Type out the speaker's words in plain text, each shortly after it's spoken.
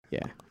Yeah,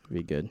 it'd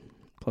be good.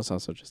 Plus,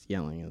 also just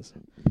yelling is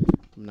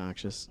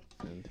obnoxious,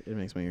 and it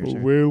makes my ears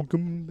hurt.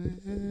 Welcome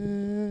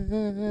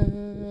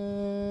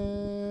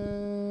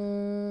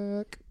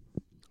back.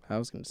 I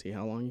was going to see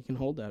how long you can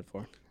hold that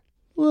for.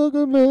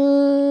 Welcome back.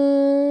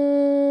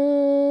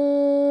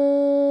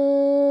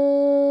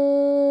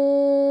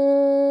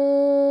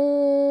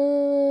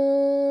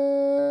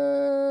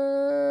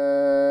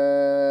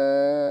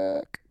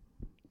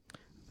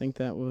 I think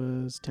that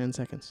was 10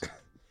 seconds.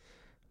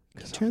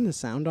 Can you turn the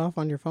sound off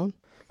on your phone?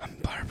 I'm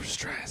Barbara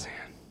Streisand.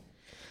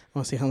 I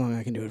want to see how long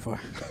I can do it for.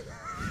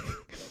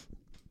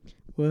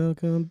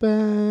 Welcome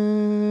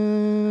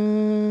back.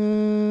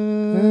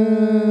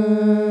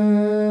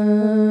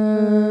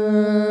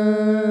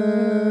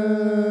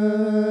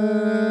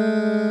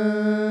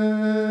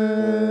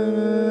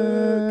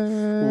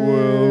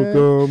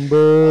 Welcome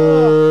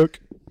back.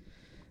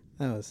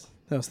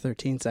 That was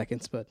 13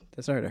 seconds, but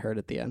that started to hurt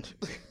at the end.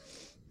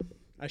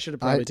 I should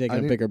have probably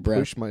taken a bigger breath.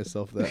 Push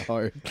myself that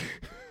hard.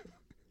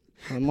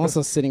 I'm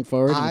also sitting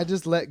forward. I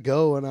just let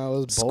go when I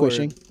was bored.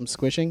 squishing. I'm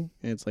squishing.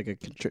 And it's like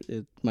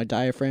my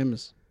diaphragm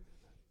is.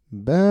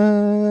 Back.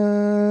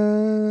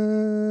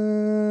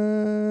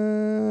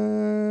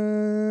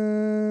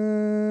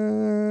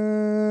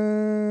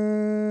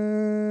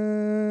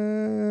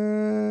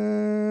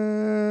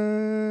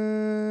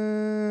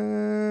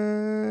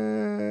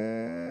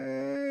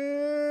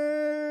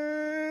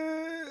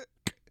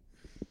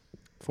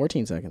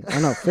 14 seconds. Oh,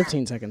 no,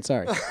 15 seconds.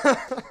 Sorry.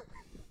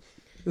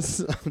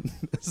 This is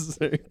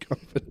unnecessary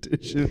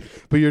competition.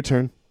 But your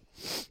turn.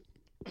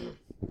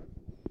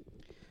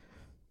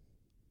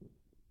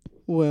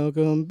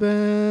 Welcome back.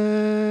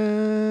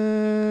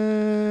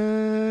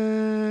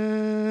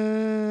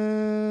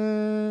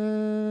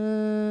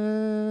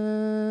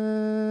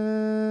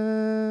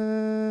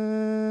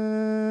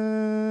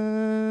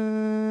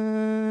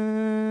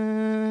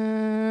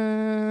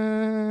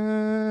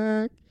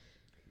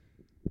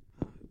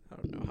 I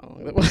don't know how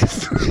long that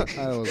was.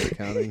 I wasn't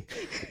counting.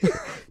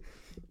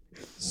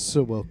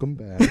 So welcome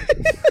back.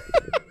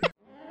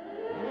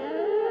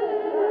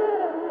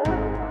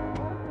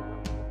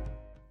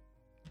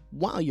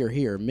 While you're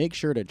here, make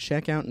sure to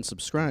check out and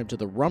subscribe to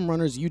the Rum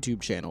Runners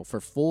YouTube channel for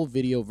full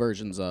video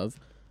versions of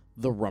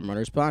the Rum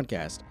Runners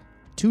podcast,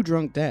 Two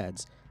Drunk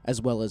Dads,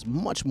 as well as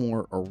much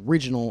more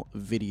original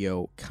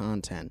video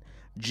content.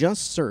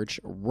 Just search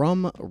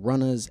Rum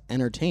Runners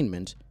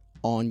Entertainment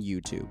on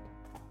YouTube.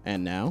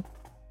 And now,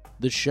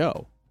 the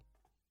show.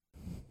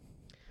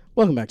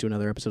 Welcome back to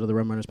another episode of the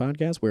Rum Runners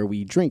podcast, where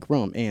we drink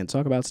rum and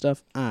talk about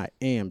stuff. I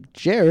am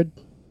Jared.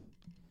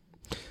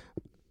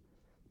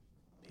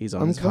 He's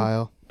on I'm his phone.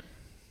 Kyle.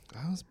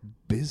 I was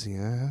busy.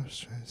 I was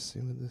trying to see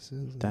what this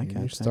is. You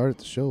That. started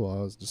the show while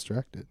I was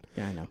distracted.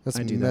 Yeah, I know. That's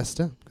I do messed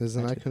up because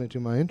then I I do. couldn't do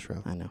my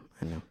intro. I know.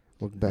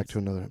 Welcome back to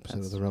another episode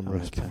of the Rum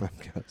Runners bad.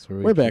 podcast. where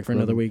We're back keep for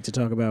another rum. week to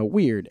talk about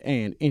weird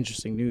and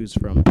interesting news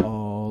from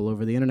all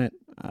over the internet.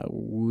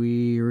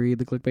 We read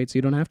the clickbait so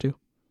you don't have to.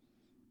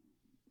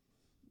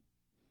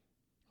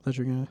 Thought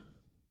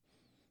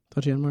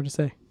you had more to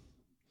say.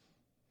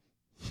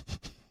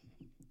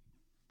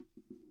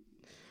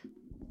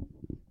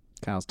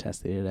 Kyle's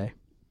testy today.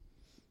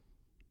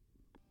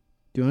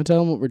 Do you want to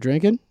tell him what we're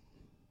drinking?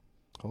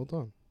 Hold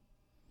on.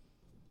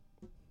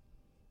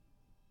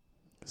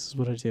 This is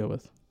what I deal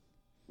with.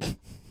 I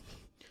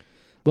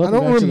Welcome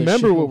don't back to the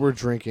remember show. what we're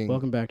drinking.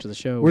 Welcome back to the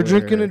show. We're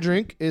drinking where- a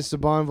drink. It's the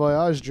Bon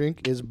Voyage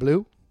drink. Is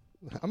blue.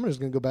 I'm just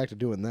going to go back to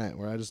doing that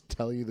where I just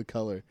tell you the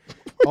color.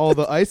 All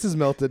the ice is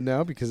melted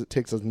now because it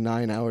takes us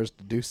 9 hours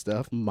to do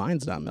stuff.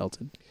 Mine's not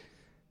melted.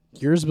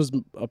 Yours was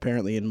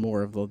apparently in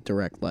more of the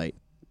direct light.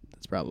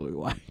 That's probably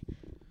why.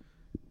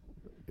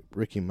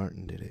 Ricky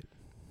Martin did it.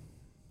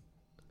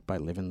 By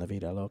living La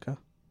Vida Loca?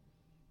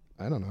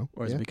 I don't know.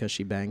 Or is it because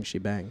she bangs, she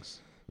bangs?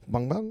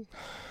 Bang bang.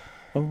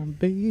 Oh,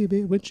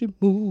 baby, when she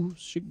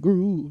moves, she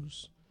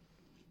grooves.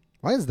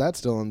 Why is that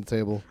still on the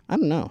table? I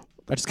don't know.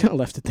 I just kind of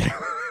left it there.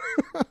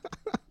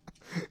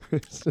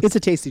 It's a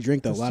tasty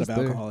drink, though. A It's lot of just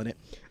there. alcohol in it.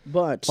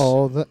 But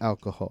All the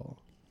alcohol.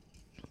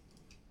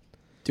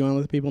 do you want to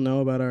let the people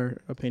know about our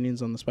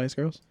opinions on the Spice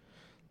Girls?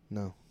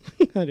 No.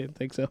 I didn't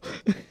think so.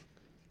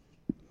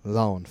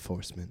 Law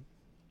enforcement.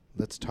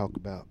 Let's talk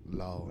about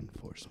law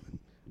enforcement.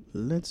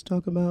 Let's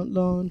talk about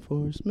law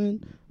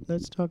enforcement.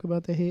 Let's talk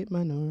about the hate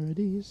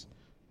minorities.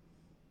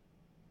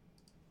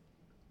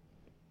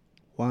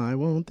 Why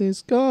won't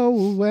this go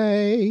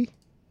away?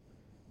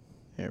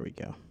 There we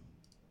go.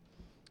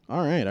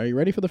 All right, are you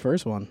ready for the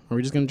first one? Are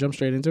we just going to jump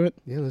straight into it?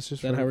 Yeah, let's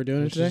just. Is that how we're doing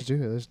it let's today? Just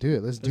do it. Let's do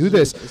it. Let's Let's do do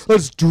this. it.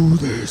 Let's do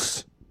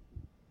this.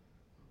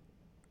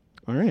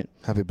 All right.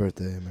 Happy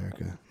birthday,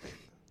 America.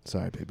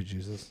 Sorry, baby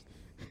Jesus.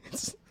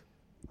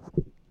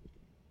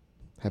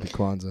 Happy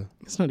Kwanzaa.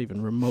 It's not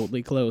even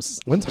remotely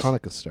close. When's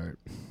Hanukkah start?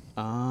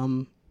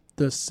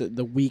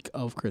 The week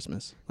of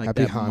Christmas, like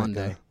Happy that Hanukkah.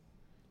 Monday.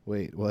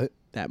 Wait, what?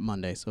 That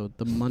Monday. So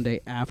the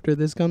Monday after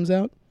this comes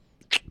out.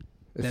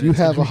 If Then you it's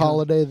have gonna a be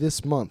holiday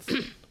this month,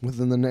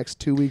 within the next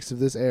 2 weeks of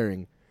this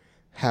airing,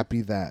 happy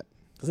that.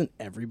 Doesn't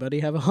everybody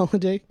have a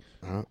holiday?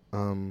 I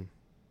don't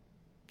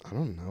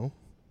know.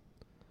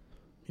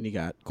 And you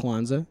got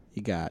Kwanzaa,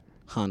 you got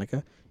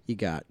Hanukkah, you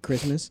got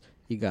Christmas,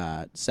 you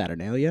got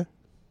Saturnalia.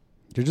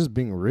 You're just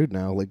being rude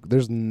now. Like,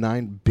 there's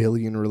 9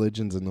 billion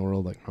religions in the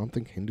world. Like, I don't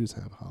think Hindus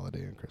have a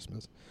holiday on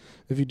Christmas.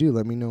 If you do,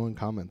 let me know in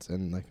comments,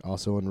 and like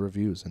also on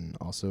reviews, and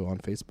also on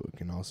Facebook,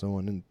 and also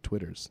on in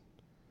Twitters.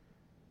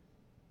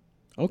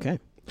 Okay.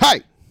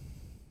 Hi!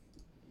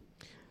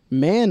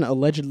 Man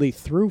allegedly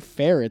threw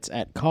ferrets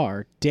at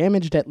car,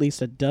 damaged at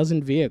least a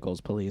dozen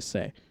vehicles, police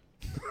say.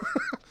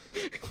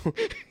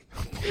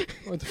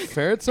 Are the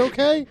ferrets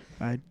okay?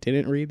 I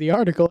didn't read the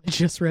article. I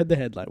just read the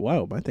headline.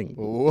 Wow, my thing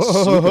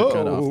super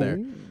cut off there.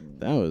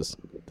 That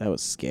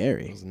was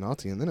scary. It was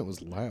naughty, and then it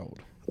was loud.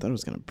 I thought it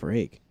was going to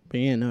break. But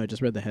yeah, no, I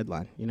just read the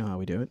headline. You know how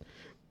we do it.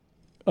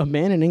 A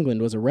man in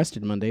England was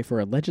arrested Monday for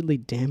allegedly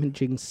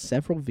damaging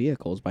several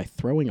vehicles by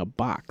throwing a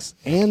box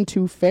and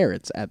 2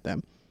 ferrets at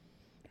them.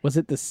 Was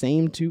it the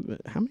same 2?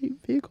 How many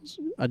vehicles?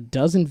 A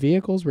dozen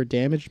vehicles were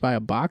damaged by a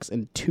box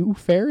and 2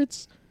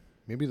 ferrets?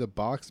 Maybe the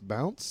box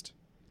bounced?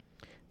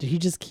 Did he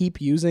just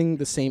keep using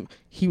the same?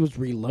 He was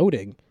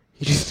reloading.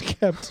 He just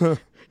kept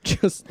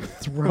just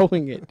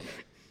throwing it.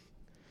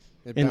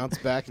 It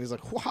bounced back, and he's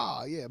like,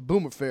 "Wow, yeah,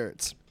 boomer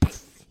ferrets."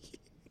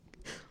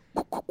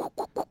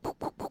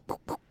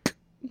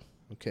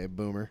 Okay,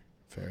 boomer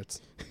ferrets.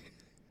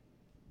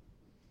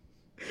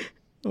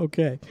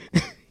 Okay.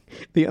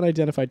 The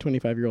unidentified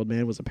 25-year-old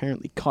man was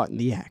apparently caught in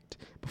the act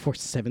before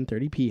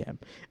 7:30 p.m.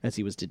 as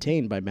he was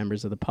detained by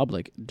members of the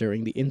public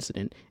during the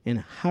incident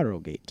in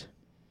Harrogate.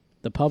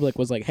 The public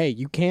was like, hey,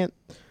 you can't,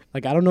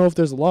 like, I don't know if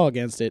there's a law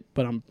against it,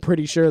 but I'm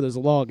pretty sure there's a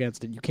law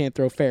against it. You can't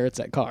throw ferrets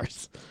at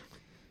cars.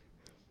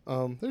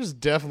 There's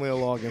definitely a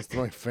law against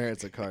throwing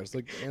ferrets at cars.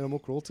 Like animal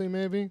cruelty,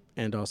 maybe?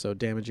 And also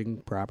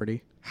damaging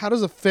property. How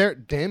does a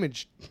ferret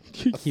damage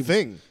a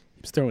thing?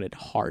 He was throwing it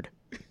hard.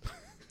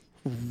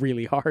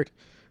 Really hard.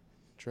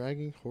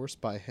 Dragging horse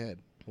by head.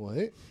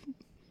 What?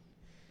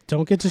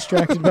 Don't get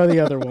distracted by the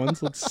other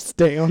ones. Let's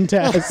stay on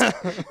task.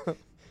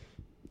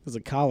 There's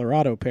a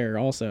Colorado pair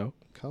also.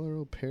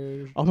 Colorado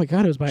pair. Oh my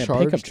God, it was by a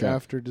pickup truck.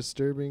 After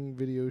disturbing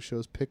video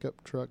shows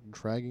pickup truck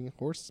dragging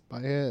horse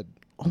by head.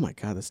 Oh my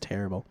God, that's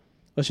terrible.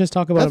 Let's just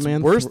talk about That's a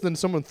man. Worse than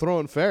someone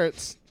throwing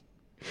ferrets.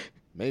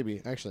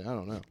 Maybe. Actually, I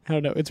don't know. I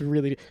don't know. It's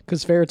really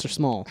because ferrets are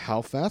small.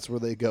 How fast were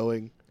they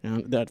going?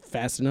 Not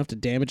fast enough to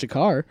damage a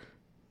car.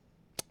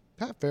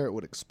 That ferret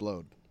would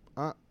explode.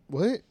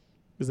 What?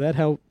 Is that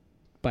how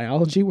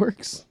biology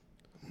works?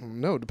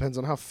 No, it depends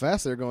on how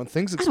fast they're going.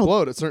 Things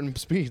explode at certain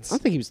speeds. I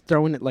don't think he was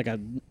throwing it like a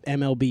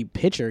MLB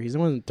pitcher. He's the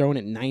one throwing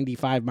it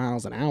 95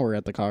 miles an hour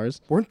at the cars.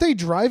 Weren't they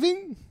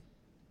driving?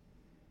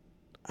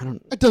 I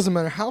don't. It doesn't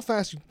matter how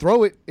fast you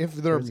throw it if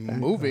they're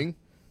moving.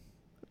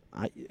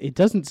 It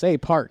doesn't say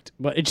parked,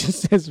 but it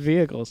just says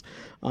vehicles.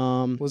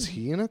 Was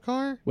he in a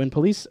car? When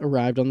police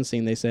arrived on the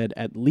scene, they said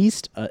at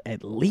least a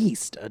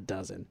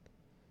dozen.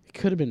 It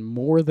could have been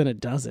more than a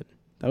dozen.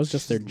 That was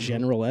just their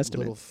general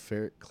estimate. Little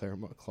ferret claw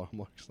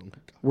marks on the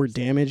car. Were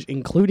damaged,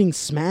 including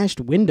smashed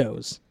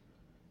windows,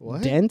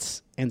 what?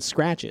 dents, and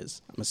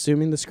scratches. I'm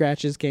assuming the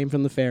scratches came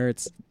from the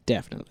ferrets.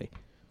 Definitely.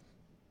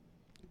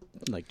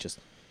 Like just.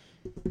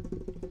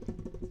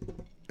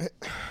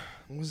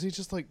 Was he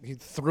just like, he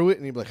threw it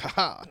and he'd be like,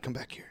 haha, come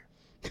back here.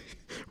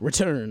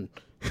 Return.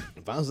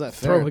 If I was that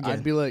Throw ferret, again.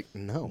 I'd be like,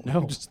 no.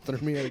 No. Just throw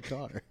me at a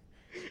car.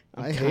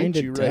 I hate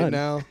kinda you done. right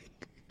now.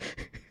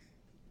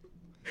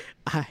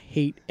 I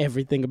hate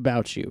everything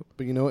about you.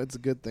 But you know what? It's a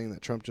good thing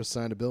that Trump just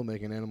signed a bill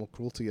making animal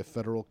cruelty a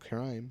federal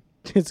crime.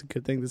 It's a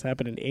good thing this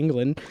happened in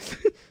England.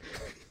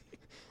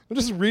 I'm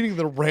just reading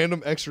the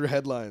random extra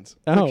headlines.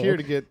 Oh, Click here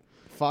to get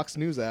Fox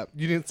News app.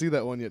 You didn't see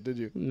that one yet, did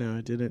you? No,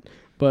 I didn't.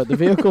 But the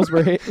vehicles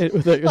were hit.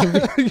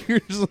 You're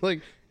just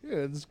like, yeah,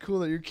 it's cool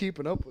that you're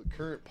keeping up with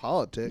current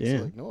politics.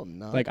 Yeah. Like, no, I'm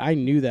not. Like, I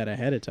knew that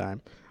ahead of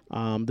time.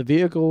 The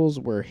vehicles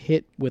were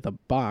hit with a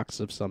box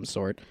of some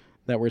sort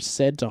that were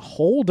said to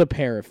hold a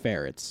pair of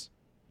ferrets.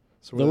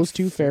 So were Those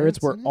there 2 ferrets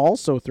were in it?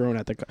 also thrown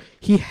at the car.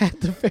 He had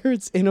the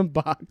ferrets in a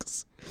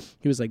box.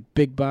 He was like,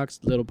 big box,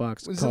 little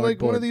box, Was it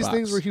like one of these box.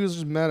 things where he was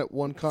just mad at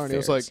one car and it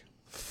was like,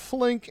 Ferrets.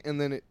 flink, and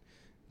then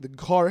the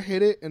car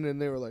hit it, and then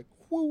they were like,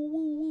 woo,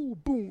 woo, woo,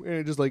 boom, and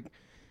it just like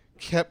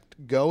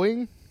kept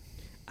going?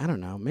 I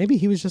don't know. Maybe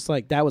he was just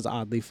like, that was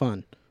oddly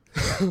fun.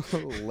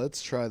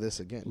 Let's try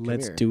this again. Come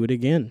Let's here. do it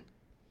again.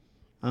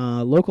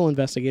 Local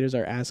investigators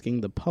are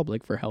asking the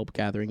public for help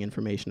gathering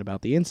information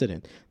about the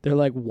incident. They're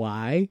like,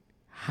 why?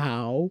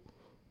 How?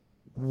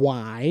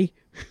 Why?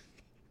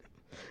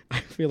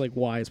 I feel like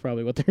why is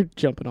probably what they're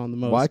jumping on the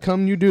most. Why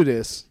come you do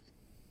this?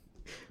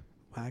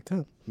 Why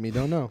come? Me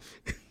don't know.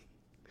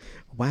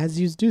 Why does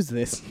you do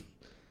this?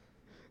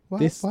 Why?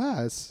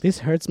 This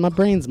hurts my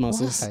brain's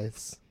muscles.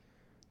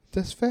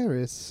 This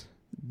Ferris.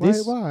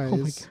 This, Why? oh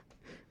my God.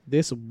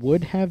 This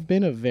would have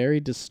been a very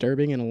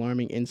disturbing and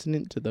alarming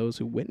incident to those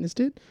who witnessed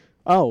it.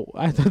 Oh,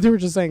 I thought they were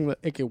just saying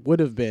like it would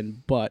have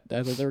been, but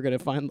I thought they were going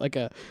to find like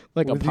a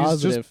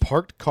positive. Just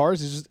parked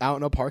cars. He's just out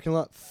in a parking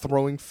lot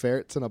throwing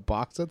ferrets in a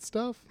box at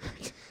stuff.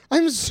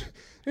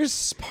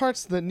 There's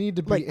parts that need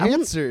to be Like,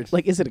 answered.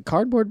 Like, is it a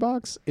cardboard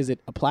box? Is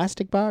it a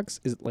plastic box?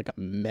 Is it like a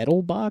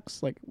metal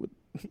box? Like,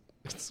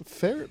 It's a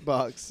ferret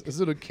box.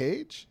 Is it a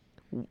cage?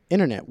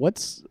 internet,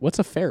 what's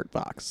a ferret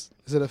box?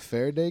 Is it a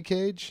Faraday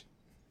cage?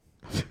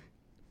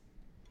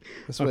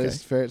 This way Okay.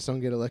 ferrets don't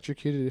get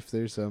electrocuted if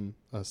there's a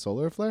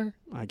solar flare.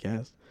 I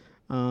guess.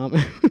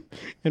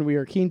 And we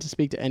are keen to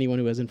speak to anyone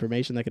who has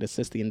information that could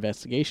assist the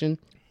investigation.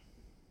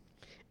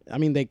 I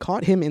mean, they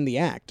caught him in the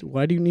act.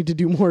 Why do you need to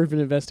do more of an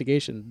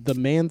investigation? The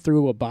man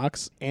threw a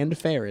box and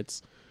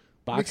ferrets.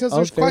 Box Because of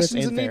there's ferrets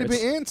questions that and need to be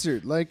ferrets.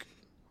 answered. Like,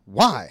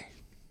 why?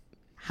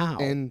 How?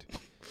 And,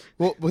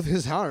 well, with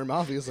his arm,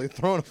 obviously,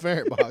 throwing a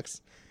ferret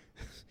box.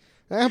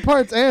 That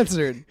part's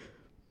answered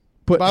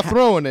by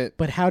throwing it.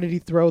 But how did he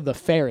throw the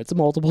ferrets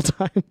multiple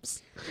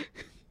times?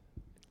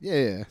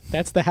 Yeah.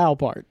 That's the how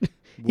part.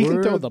 He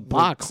can throw the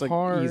box the like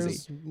cars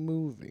easy.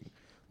 moving.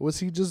 Was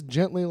he just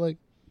gently like,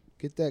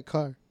 get that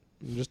car?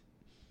 And just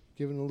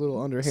giving a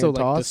little underhand So like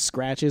the toss?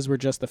 scratches were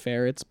just the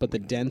ferrets, but the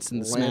dents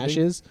and the Landing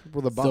smashes,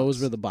 were the box.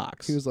 those were the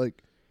box. He was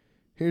like,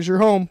 here's your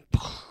home.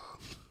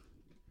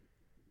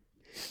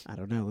 I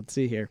don't know. Let's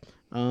see here.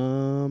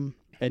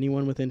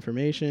 Anyone with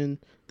information?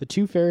 The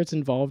 2 ferrets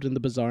involved in the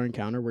bizarre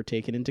encounter were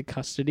taken into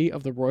custody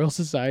of the Royal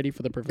Society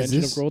for the Prevention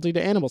of this- Cruelty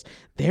to Animals.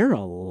 They're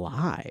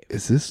alive.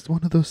 Is this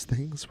one of those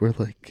things where,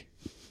 like,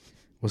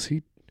 was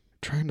he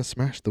trying to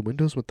smash the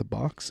windows with the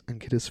box and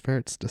get his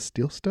ferrets to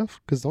steal stuff?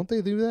 Because don't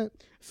they do that?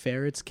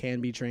 Ferrets can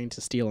be trained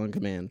to steal on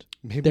command.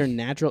 Maybe. Their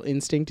natural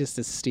instinct is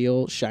to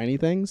steal shiny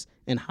things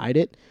and hide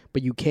it,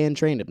 but you can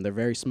train them. They're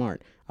very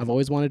smart. I've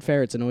always wanted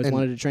ferrets and always And-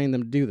 wanted to train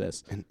them to do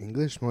this. And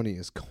English money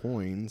is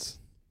coins,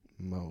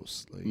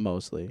 mostly.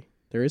 Mostly.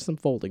 There is some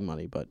folding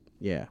money, but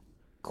yeah.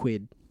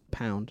 Quid,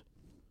 pound.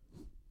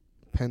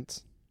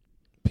 Pence.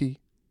 P.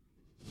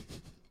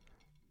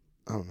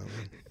 I don't know,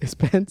 man. Is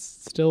pence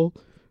still...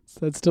 Is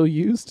that still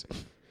used?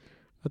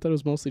 I thought it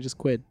was mostly just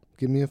quid.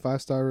 Give me a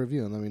 5-star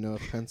review and let me know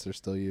if pence are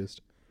still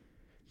used.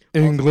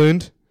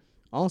 England.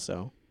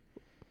 Also,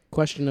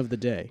 question of the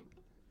day.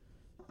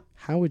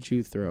 How would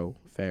you throw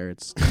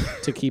ferrets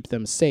to keep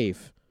them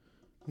safe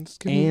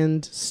Just give me-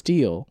 and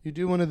steal you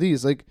do one of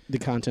these, like the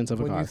contents of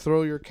a when car? you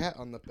throw your cat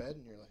on the bed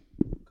and you're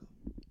like,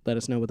 Let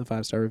us know with a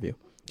 5-star review.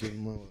 give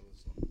him one of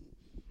those.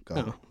 Go.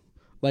 Oh.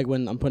 Like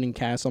when I'm putting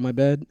Cass on my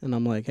bed and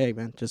I'm like, hey,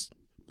 man, just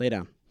lay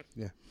down.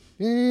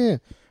 Yeah.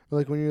 Or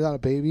like when you're not a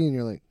baby and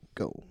you're like,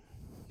 go.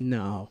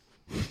 No,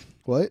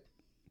 What?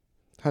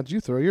 How'd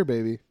you throw your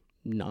baby?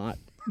 not.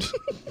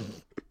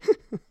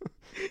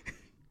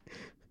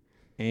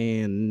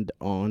 And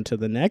on to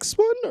the next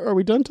one? Are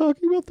we done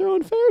talking about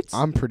throwing ferrets?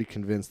 I'm pretty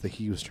convinced that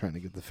he was trying to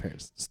get the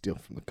ferrets to steal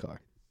from the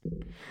car.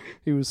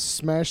 He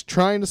was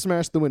trying to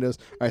smash the windows.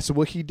 All right, so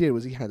what he did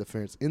was he had the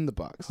ferrets in the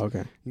box.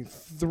 Okay. He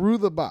threw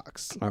the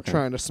box, Okay.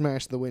 trying to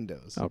smash the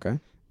windows. Okay.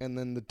 And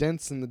then the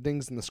dents and the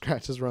dings and the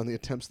scratches were on the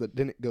attempts that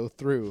didn't go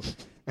through.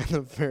 And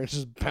the ferrets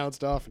just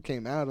bounced off and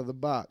came out of the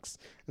box.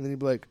 And then he'd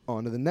be like,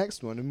 on to the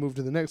next one and move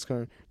to the next car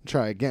and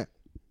try again.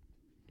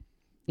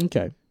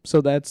 Okay. So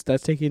that's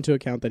taking into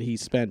account that he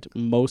spent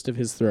most of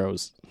his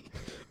throws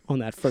on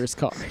that first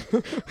car.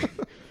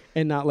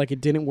 And not like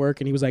it didn't work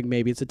and he was like,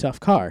 maybe it's a tough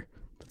car.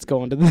 Let's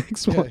go on to the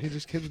next Yeah, one. he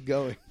just keeps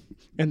going.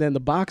 And then the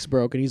box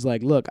broke and he's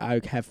like, look,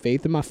 I have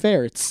faith in my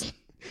ferrets.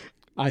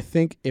 I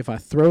think if I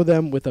throw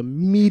them with a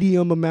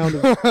medium amount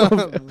of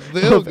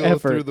They'll of go effort,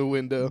 through the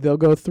window. they'll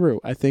go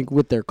through. I think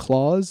with their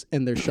claws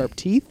and their sharp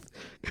teeth,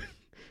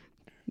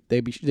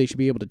 they should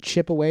be able to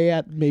chip away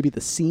at maybe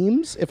the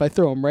seams. If I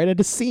throw them right at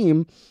a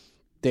seam,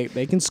 they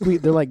can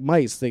squeeze. They're like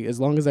mice. As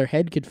long as their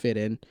head can fit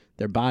in,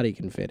 their body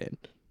can fit in.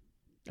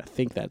 I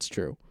think that's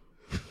true.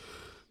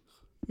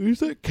 You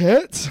said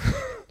cats?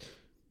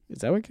 Is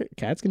that what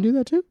cats can do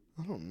that too?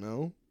 I don't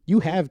know. You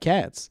have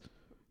cats.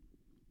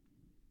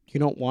 You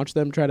don't watch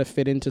them try to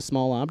fit into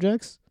small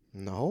objects?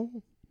 No?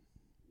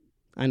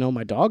 I know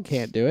my dog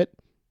can't do it.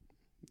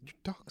 Your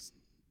dog's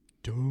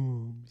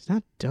dumb. He's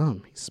not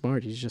dumb. He's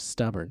smart. He's just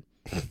stubborn.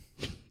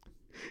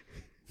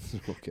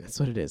 Okay. That's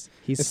what it is.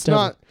 He's It's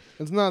stubborn.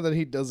 it's not that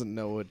he doesn't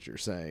know what you're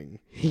saying.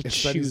 He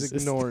It's that he's chooses.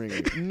 ignoring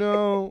it.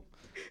 No.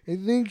 I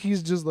think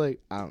he's just like,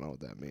 I don't know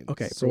what that means.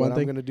 Okay, So for what one I'm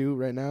thing- going to do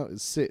right now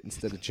is sit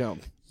instead of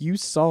jump. You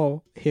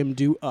saw him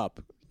do up.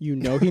 You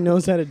know he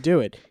knows how to do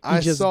it. He I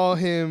just saw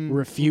him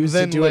refused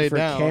then to do lay it for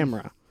down.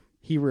 camera.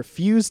 He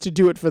refused to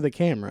do it for the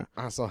camera.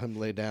 I saw him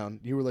lay down.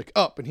 You were like,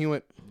 up. And he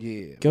went,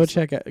 yeah. Go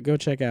check out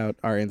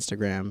our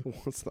Instagram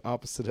What's the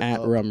opposite of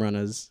at up?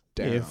 Rumrunners.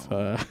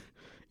 Down.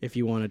 If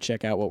you want to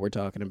check out what we're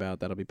talking about,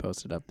 that'll be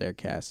posted up there.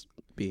 Cass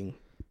being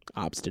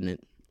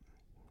obstinate,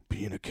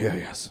 Being a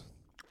chaos.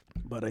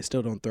 but I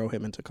still don't throw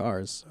him into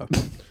cars. So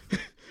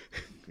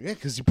Yeah,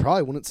 because he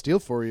probably wouldn't steal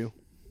for you.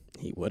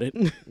 he wouldn't.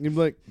 You'd be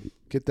like,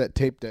 get that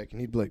tape deck. And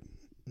he'd be like,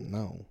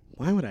 no.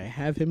 Why would I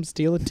have him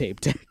steal a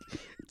tape deck?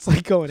 It's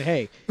like going,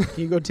 hey, can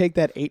you go take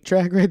that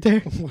 8-track right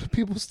there? What do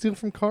people steal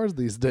from cars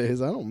these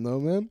days? I don't know,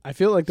 man. I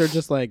feel like they're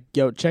just like,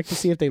 yo, check to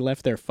see if they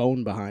left their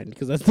phone behind,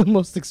 because that's the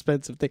most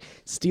expensive thing.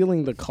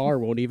 Stealing the car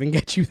won't even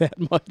get you that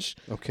much.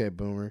 Okay,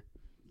 boomer.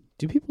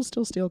 Do people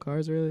still steal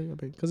cars, really?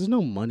 Because there's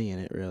no money in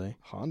it, really.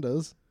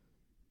 Hondas.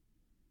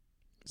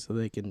 So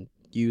they can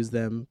use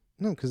them.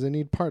 No, because they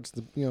need parts.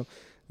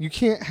 You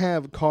can't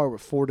have a car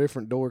with 4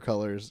 different door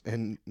colors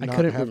and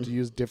not have to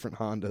use different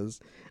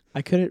Hondas.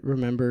 I couldn't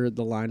remember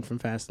the line from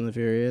Fast and the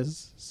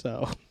Furious,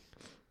 so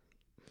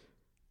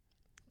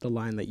the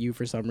line that you,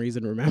 for some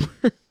reason, remember.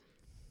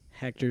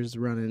 Hector's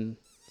running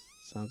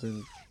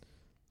something.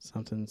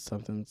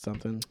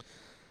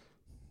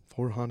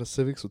 4 Honda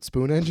Civics with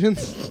spoon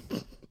engines.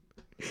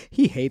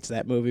 He hates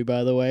that movie,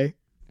 by the way,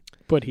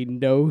 but he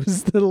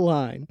knows the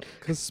line.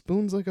 Because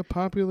spoon's like a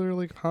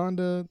popular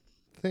Honda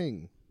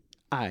thing.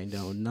 I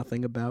know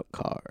nothing about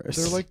cars.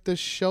 They're like the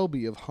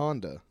Shelby of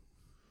Honda.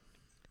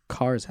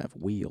 Cars have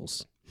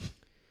wheels.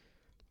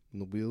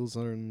 And the wheels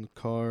are in the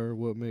car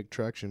what make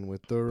traction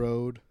with the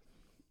road.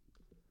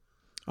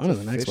 On to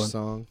the next one. Fish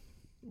song.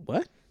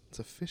 What? It's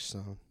a Fish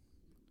song.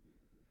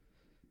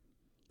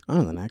 On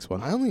to the next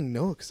one. I only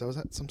know it because I was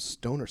at some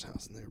stoner's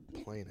house and they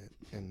were playing it.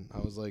 And I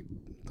was like,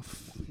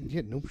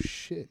 yeah, no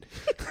shit.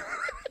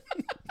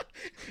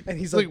 And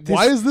he's like,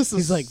 why is this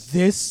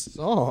this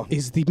song?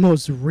 Is the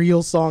most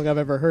real song I've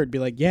ever heard. Be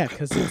like, yeah,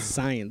 because it's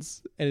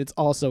science. And it's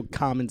also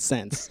common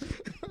sense.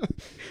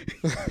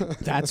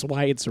 That's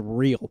why it's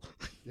real.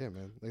 Yeah,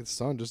 man. The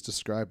song just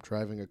described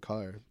driving a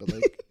car. But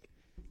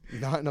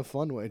not in a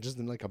fun way. Just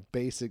in a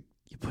basic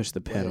You push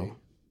the pedal. way.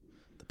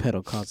 The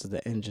pedal causes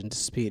the engine to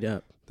speed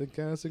up. The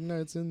gas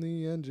ignites in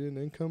the engine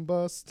and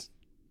combusts.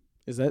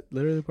 Is that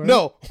literally the part?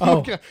 No. Oh.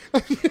 Okay.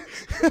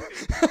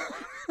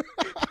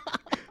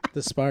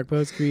 The spark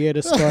plugs create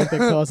a spark that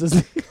causes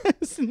the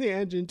gas in the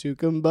engine to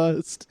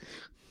combust.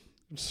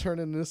 I'm just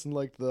turning this in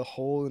the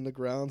hole in the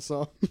ground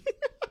song.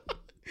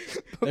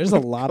 There's a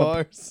lot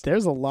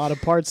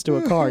of parts to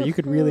a car. You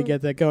could really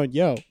get that going.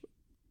 Yo,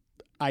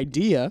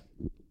 idea,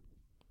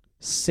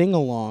 sing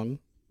along,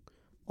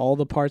 all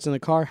the parts in the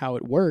car, how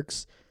it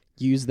works.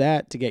 Use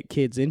that to get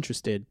kids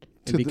interested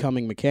in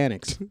becoming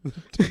mechanics.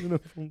 Taking a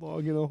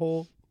log in a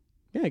hole.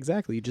 Yeah,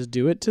 exactly. You just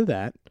do it to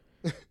that.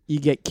 You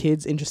get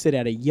kids interested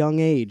at a young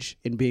age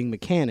in being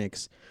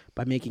mechanics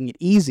by making it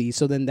easy.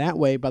 So then that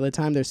way, by the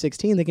time they're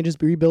 16, they can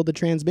just rebuild the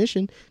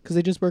transmission because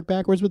they just work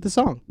backwards with the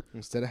song.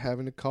 Instead of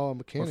having to call a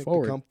mechanic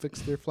to come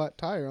fix their flat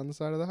tire on the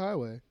side of the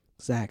highway.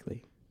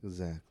 Exactly.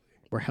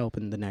 We're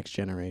helping the next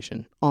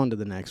generation. On to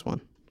the next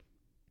one.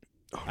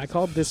 I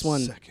called this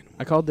one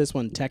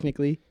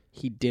technically,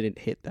 he didn't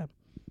hit them.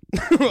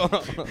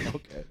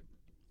 Okay.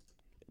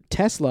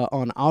 Tesla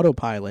on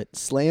autopilot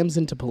slams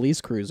into police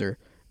cruiser.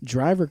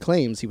 Driver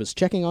claims he was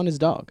checking on his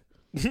dog.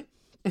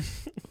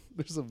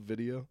 There's a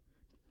video.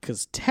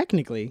 Because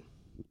technically,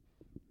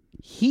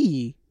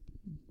 he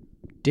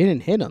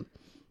didn't hit him.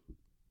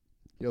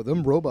 Yo,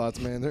 them robots,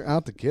 man, they're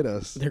out to get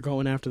us. They're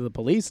going after the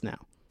police now.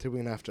 They're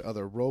going after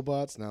other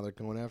robots. Now they're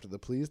going after the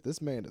police.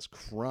 This man is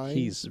crying.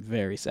 He's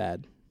very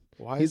sad.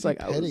 Why is he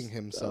petting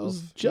himself?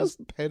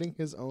 Just petting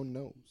his own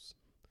nose.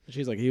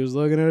 She's like, he was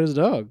looking at his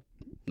dog.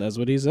 That's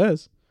what he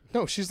says.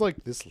 No, she's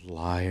like, this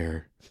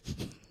liar.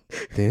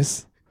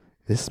 This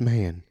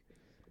man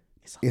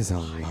is a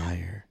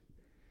liar.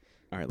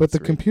 All right, but the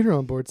computer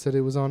on board said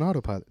it was on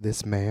autopilot.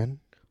 This man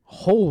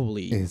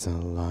is a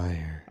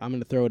liar. I'm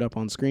going to throw it up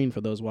on screen for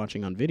those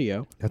watching on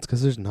video. That's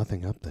because there's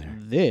nothing up there.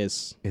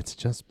 It's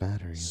just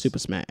batteries. Super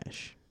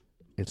Smash.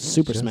 It's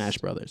Super Smash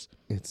Brothers.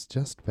 It's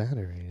just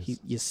batteries.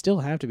 You still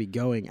have to be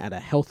going at a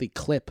healthy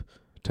clip.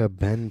 To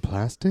bend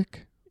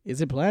plastic? Is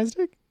it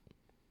plastic?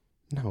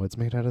 No, it's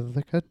made out of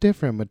a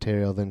different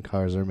material than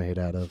cars are made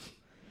out of.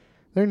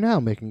 They're now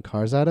making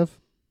cars out of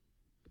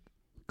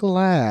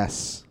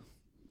glass.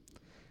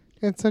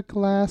 It's a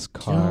glass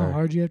car. Do you know how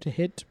hard you have to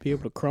hit to be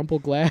able to crumple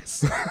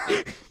glass?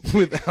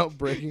 Without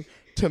breaking.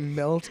 To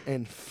melt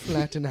and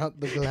flatten out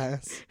the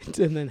glass.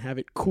 And then have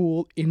it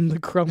cool in the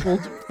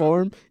crumpled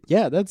form.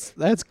 Yeah, that's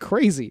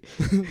crazy.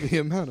 The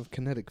amount of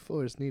kinetic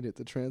force needed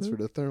to transfer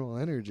to thermal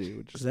energy,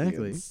 which is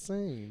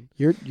insane.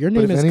 Your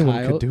name is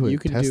Kyle. Could do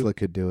it. Tesla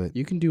could do it.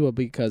 You can do a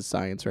because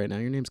science right now.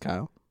 Your name's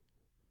Kyle.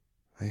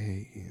 I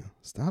hate you.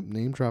 Stop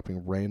name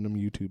dropping random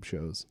YouTube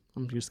shows.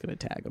 I'm just going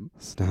to tag him.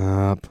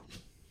 Stop.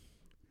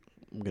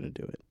 I'm going to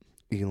do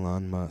it.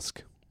 Elon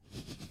Musk.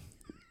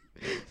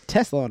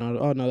 Tesla on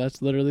oh no,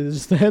 that's literally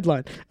just the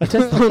headline. A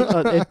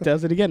Tesla it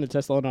does it again. A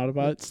Tesla on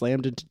autopilot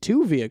slammed into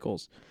 2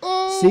 vehicles.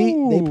 Oh! See,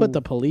 they put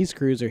the police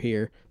cruiser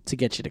here to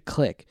get you to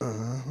click.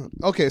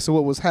 Okay, so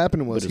what was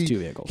happening was 2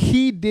 vehicles.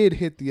 He did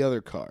hit the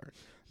other car.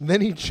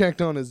 Then he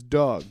checked on his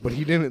dog, but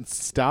he didn't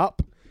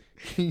stop.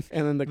 And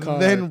then the car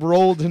then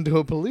rolled into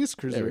a police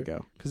cruiser. There we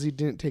go. Because he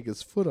didn't take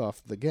his foot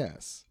off the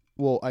gas.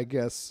 Well, I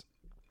guess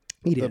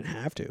he didn't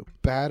have to.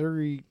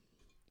 Battery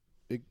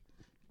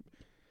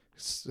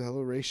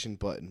acceleration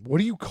button. What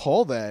do you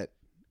call that?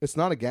 It's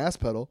not a gas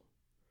pedal.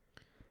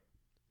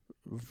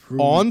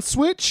 On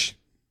switch?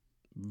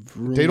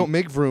 They don't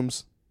make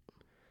vrooms.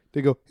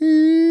 They go.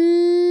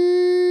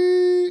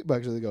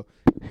 Actually, they go.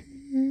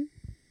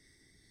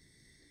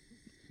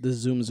 The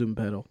zoom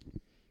pedal.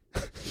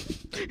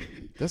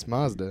 That's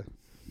Mazda.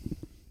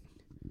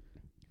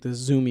 The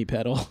zoomy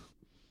pedal.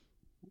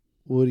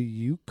 What do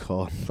you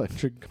call an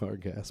electric car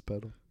gas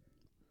pedal?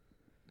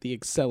 The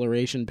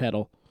acceleration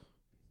pedal.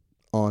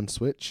 On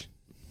switch.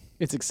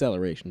 It's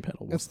acceleration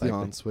pedal. It's the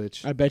on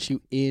switch. I bet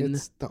you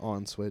It's the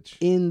on switch.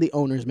 in the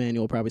owner's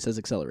manual probably says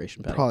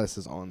acceleration pedal. Probably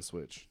says on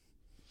switch.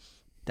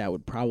 That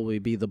would probably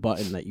be the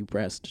button that you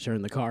press to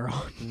turn the car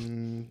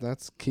on.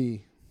 That's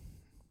key.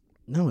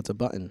 No, it's a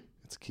button.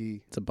 It's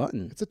key. It's a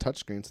button. It's a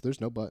touchscreen, so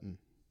there's no button.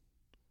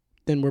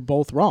 Then we're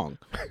both wrong.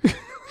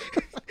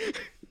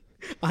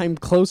 I'm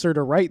closer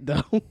to right,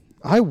 though.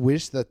 I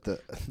wish that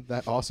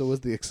that also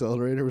was the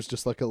accelerator. Was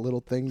just like a little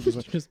thing, just,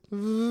 like,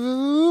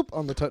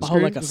 on the touchscreen. Oh,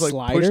 like a just,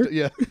 slider?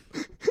 Yeah.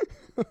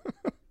 That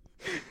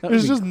There's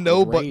would be just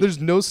no great. There's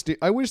no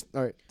I wish.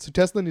 All right, so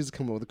Tesla needs to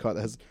come up with a car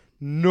that has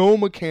no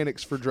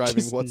mechanics for driving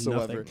Just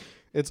whatsoever. nothing.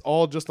 It's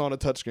all just on a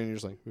touchscreen. You're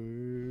just like,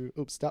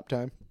 oops, stop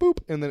time, boop,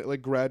 and then it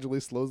like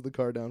gradually slows the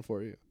car down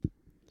for you.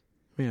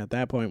 Yeah, at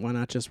that point, why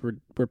not just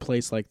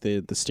replace like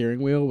the steering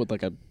wheel with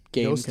like a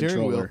game No steering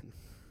controller? wheel.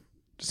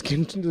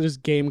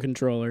 Just game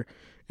controller,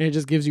 and it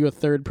just gives you a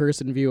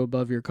third-person view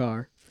above your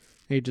car.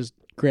 And you just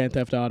Grand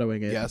Theft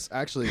Autoing it. Yes,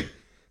 actually,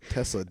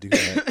 Tesla do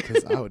that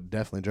because I would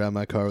definitely drive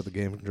my car with a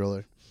game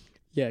controller.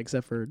 Yeah,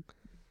 except for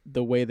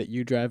the way that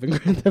you drive in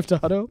Grand Theft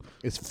Auto.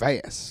 It's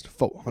fast,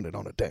 400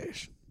 on a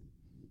dash.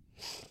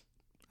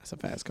 That's a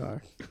fast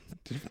car.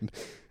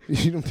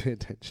 You don't pay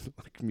attention to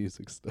like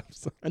music stuff.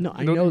 So. No,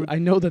 I You don't know. even- I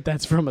know that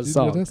that's from a Do you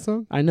song. know that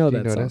song? I know Do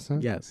you that know song. that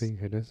song? Yes. Have you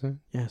heard that song?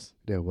 Yes.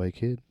 That white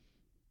kid.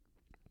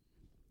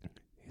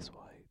 He's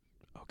white.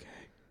 Okay.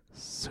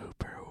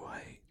 Super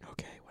white.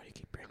 Okay. Why do you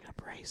keep bringing up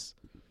race?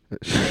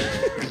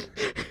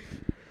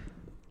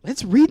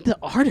 Let's read the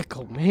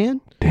article,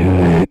 man. Do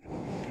it.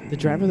 The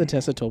driver of the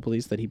Tesla told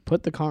police that he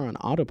put the car on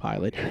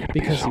autopilot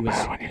because he was.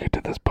 When you get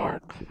to this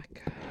part. Oh my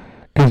god!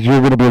 Because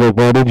you're gonna be like,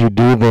 why did you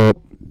do that?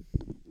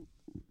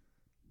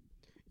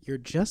 You're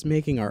just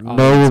making our audience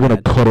No, you're gonna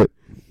mad. cut it.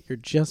 You're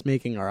just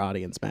making our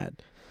audience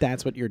mad.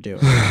 That's what you're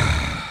doing.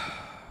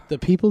 The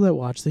people that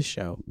watch this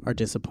show are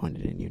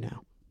disappointed in you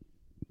now.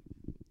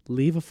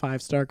 Leave a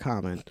 5-star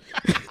comment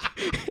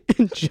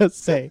and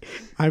just say,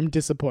 I'm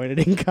disappointed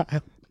in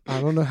Kyle. I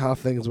don't know how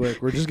things work.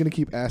 We're just gonna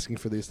keep asking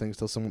for these things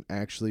till someone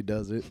actually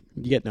does it.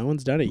 Yet no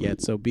one's done it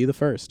yet, so be the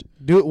first.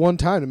 Do it one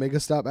time to make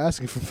us stop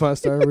asking for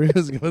 5-star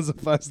reviews. Give us a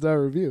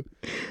 5-star review.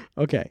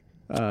 Okay.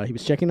 He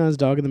was checking on his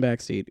dog in the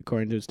back seat,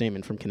 according to a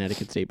statement from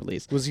Connecticut State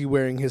Police. Was he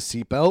wearing his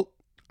seatbelt?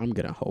 I'm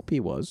gonna hope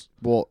he was.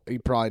 Well, he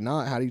probably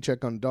not. How do you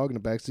check on a dog in the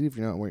back seat if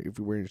you're wearing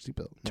your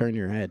seatbelt? Turn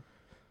your head.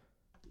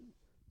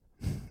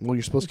 Well,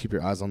 you're supposed to keep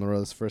your eyes on the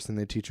road. That's the first thing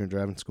they teach you in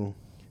driving school.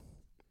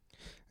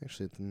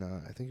 Actually, it's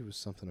not. I think it was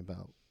something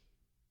about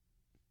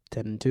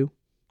 10 and 2.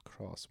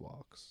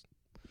 crosswalks.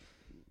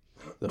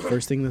 The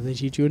first thing that they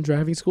teach you in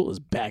driving school is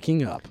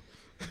backing up.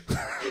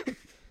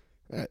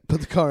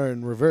 Put the car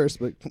in reverse,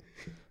 but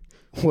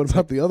what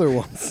about the other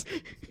ones?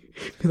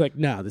 Be like,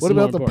 nah, this What is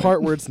more about the important.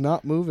 part where it's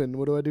not moving?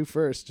 What do I do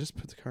first? Just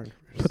put the car in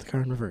reverse. Put the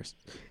car in reverse.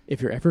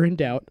 If you're ever in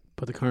doubt,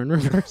 put the car in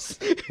reverse.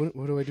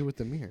 What do I do with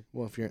the mirror?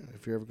 Well, if you're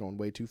ever going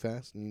way too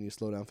fast and you need to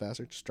slow down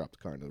faster, just drop the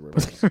car into the Put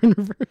reverse. the car in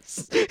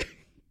reverse.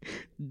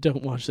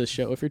 Don't watch this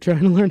show if you're trying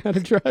to learn how to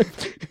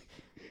drive.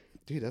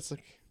 Dude, that's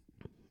like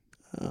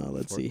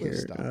Let's see Forklift here.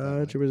 stop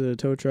that There was a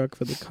tow truck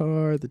for the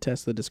car. The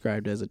Tesla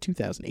described as a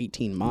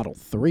 2018 Model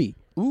 3.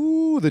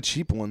 ooh, the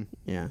cheap one.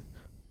 Yeah.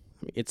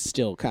 I mean, it's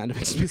still kind of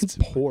He's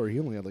expensive. poor. He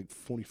only had like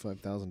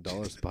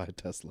 $45,000 to buy a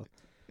Tesla.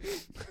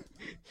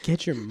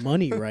 Get your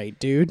money right,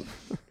 dude.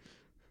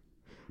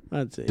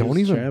 That's it. Don't It's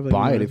even traveling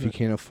buy it around if you with-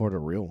 can't afford a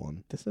real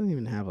one. This doesn't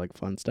even have like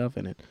fun stuff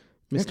in it.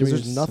 Because there's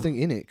Mysterious- nothing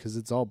in it because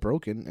it's all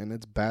broken and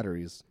it's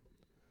batteries.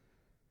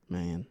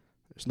 Man,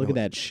 There's look no, at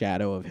that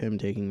shadow of him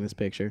taking this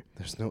picture.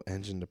 There's no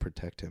engine to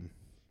protect him.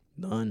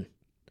 None.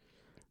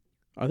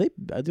 Are they?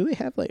 Do they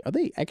have like? Are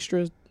they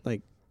extra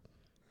like?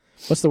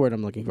 What's the word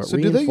I'm looking for? So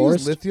do they use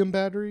Reinforced? lithium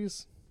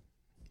batteries?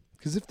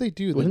 Because if they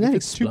do, Wouldn't like, if that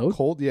it's too explode?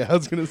 cold, yeah, I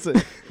was gonna say,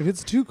 if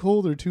it's too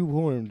cold or too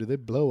warm, do they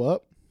blow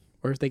up?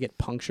 Or if they get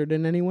punctured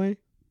in any way?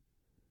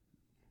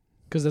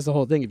 Because that's the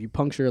whole thing. If you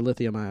puncture a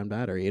lithium-ion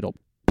battery, it'll.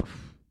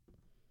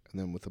 And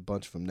then with a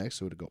bunch of them next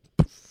to it, go.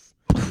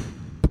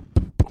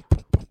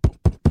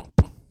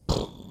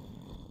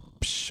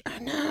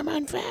 And I'm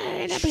on fire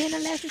and I'm being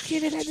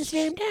electrocuted at the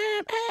same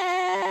time.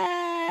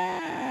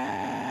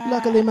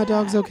 Luckily, my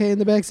dog's okay in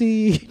the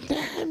backseat.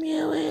 Damn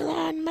you,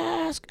 Elon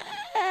Musk.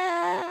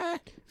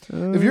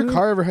 If your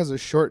car ever has a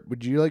short,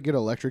 would you like get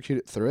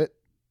electrocuted through it?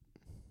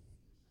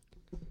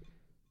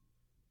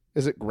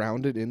 Is it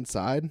grounded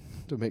inside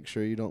to make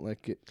sure you don't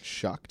like get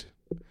shocked?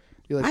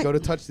 You like go to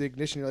touch the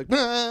ignition, you're like,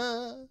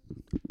 ah!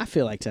 I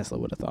feel like Tesla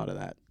would have thought of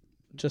that,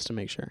 just to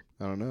make sure.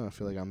 I don't know. I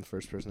feel like I'm the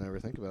first person to ever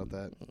think about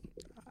that.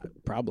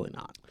 Probably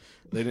not.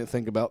 They didn't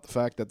think about the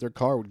fact that their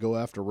car would go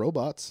after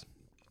robots.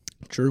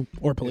 True.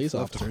 Or police if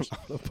left officers. on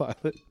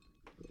autopilot.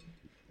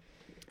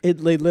 They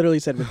literally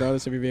said,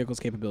 regardless of your vehicle's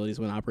capabilities,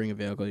 when operating a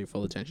vehicle, your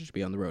full attention should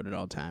be on the road at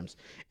all times.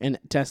 And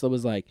Tesla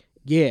was like,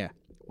 yeah,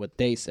 what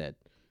they said.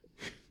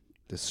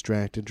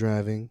 Distracted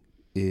driving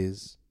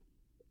is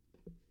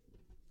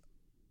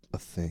a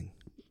thing.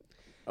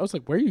 I was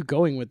like, where are you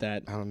going with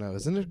that? I don't know.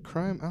 Isn't it a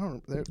crime? I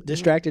don't.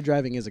 Distracted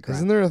driving is a crime.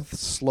 Isn't there a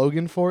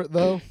slogan for it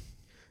though?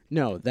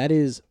 No, that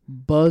is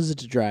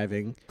buzzed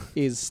driving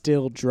is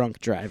still drunk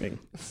driving.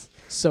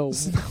 So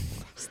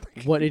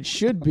what it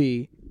should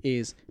be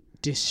is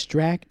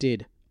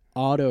distracted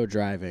auto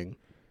driving.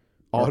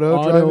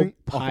 Auto-driving?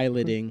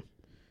 Piloting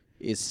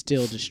is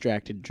still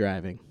distracted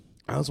driving.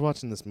 I was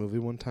watching this movie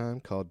one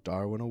time called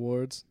Darwin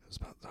Awards. It was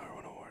about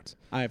Darwin Awards.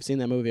 I have seen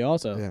that movie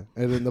also. Yeah,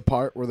 and in the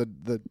part where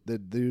the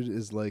dude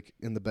is like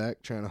in the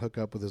back trying to hook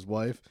up with his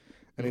wife,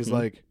 and he's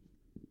like,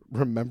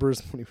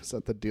 remembers when he was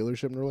at the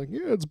dealership, and they're like,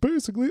 yeah, it's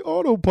basically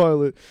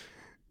autopilot.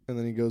 And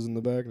then he goes in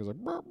the back and he's like,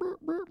 brr, brr,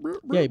 brr, brr,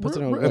 yeah, he puts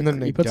it on. and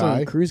then he puts it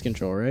on cruise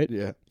control, right?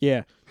 Yeah.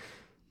 Yeah.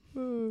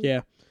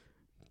 Yeah.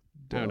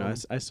 I don't know.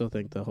 I still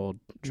think the whole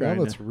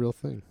that's a real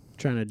thing.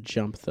 Trying to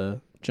jump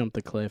the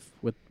cliff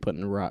with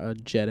putting a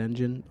jet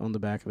engine on the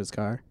back of his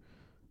car.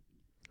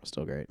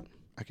 Still great.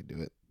 I could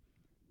do it.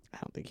 I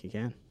don't think you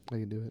can. I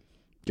can do it.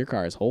 Your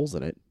car has holes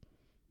in it.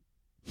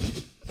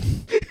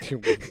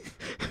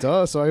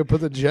 Duh, so I could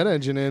put the jet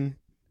engine in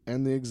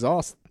and the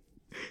exhaust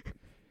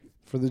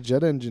for the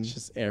jet engine. It's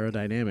just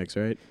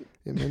aerodynamics, right?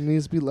 It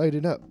needs to be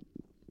lighted up.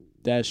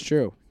 That's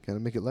true. Gotta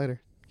make it lighter.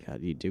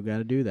 God, you do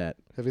gotta do that.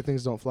 Heavy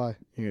things don't fly.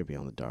 You're gonna be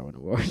on the Darwin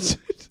Awards.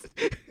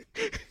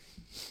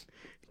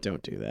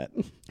 Don't do that.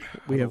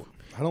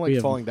 I don't like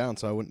falling down,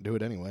 so I wouldn't do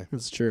it anyway.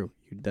 That's true.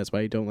 That's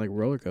why you don't like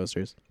roller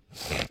coasters.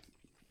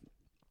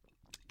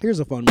 Here's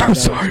a fun one. I'm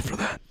sorry for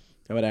that.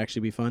 That would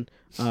actually be fun.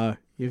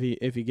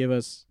 If you give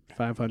us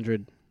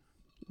 500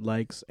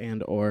 likes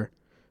and or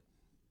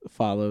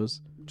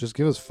follows, just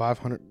give us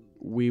 500.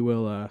 We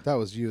will. That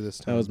was you this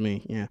time. That was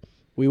me. Yeah,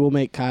 we will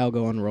make Kyle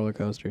go on roller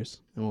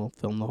coasters, and we'll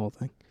film the whole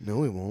thing. No,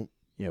 we won't.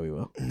 Yeah, we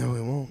will. No, we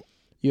won't.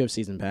 You have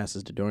season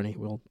passes to Dorney.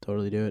 We'll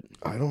totally do it.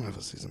 I don't have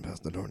a season pass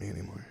to Dorney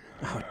anymore.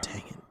 Oh,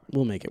 dang it.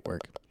 We'll make it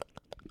work.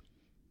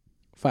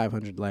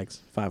 500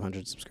 likes,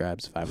 500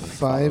 subscribes, 500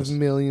 follows. 5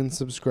 million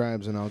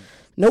subscribes, and I'll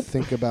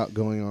think about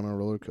going on a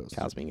roller coaster.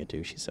 Kyle's being a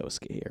douche. He's so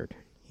scared.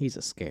 He's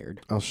a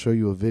scared. I'll show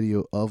you a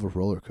video of a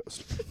roller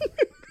coaster.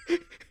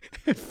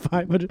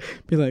 500.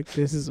 Be like,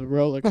 this is a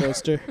roller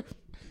coaster.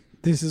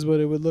 This is what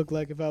it would look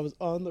like if I was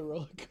on the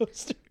roller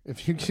coaster.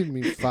 If you give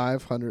me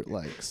 500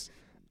 likes,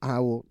 I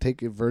will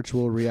take a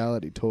virtual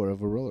reality tour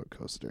of a roller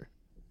coaster.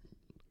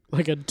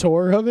 Like a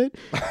tour of it?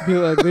 Be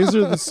like, these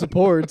are the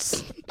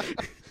supports.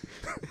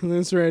 And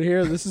this right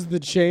here, this is the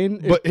chain.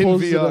 But it in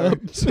pulls VR. it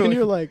up. So and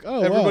you're like,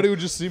 oh, everybody wow. would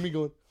just see me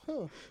going,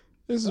 huh.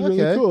 This is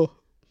really cool.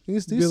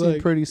 These Be seem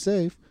like, pretty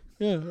safe.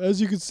 Yeah, as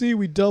you can see,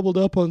 we doubled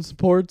up on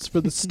supports for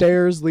the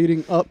stairs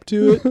leading up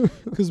to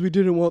it because we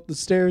didn't want the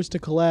stairs to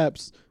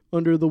collapse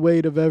under the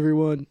weight of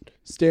everyone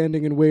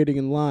standing and waiting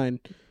in line.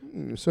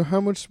 So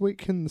how much weight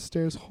can the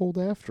stairs hold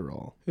after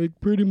all?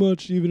 Like pretty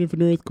much, even if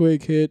an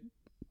earthquake hit,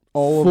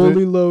 all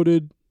fully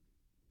loaded,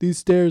 these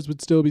stairs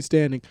would still be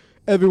standing.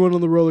 Everyone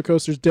on the roller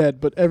coaster's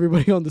dead, but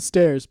everybody on the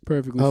stairs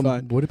perfectly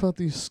fine. What about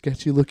these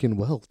sketchy-looking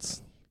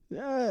welts?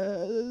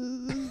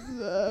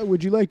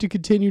 Would you like to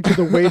continue to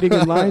the waiting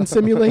in line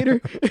simulator?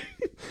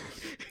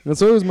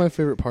 That's always my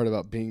favorite part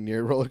about being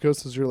near roller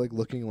coasters. You're like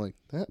looking like,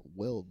 that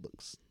weld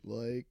looks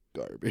like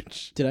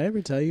garbage. Did I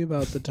ever tell you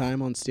about the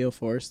time on Steel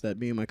Force that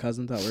me and my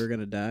cousin thought we were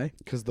going to die?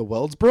 Because the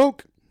welds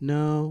broke?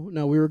 No,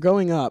 we were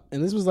going up,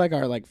 and this was like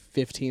our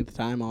 15th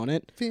time on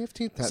it.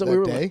 15th so that we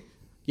were day? Like,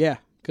 yeah,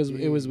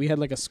 because we had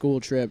like a school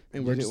trip,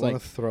 and we're just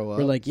like, throw up.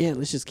 We're like, yeah,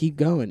 let's just keep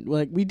going.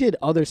 Like we did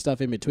other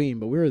stuff in between,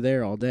 but we were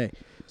there all day.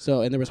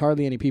 So, and there was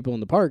hardly any people in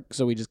the park,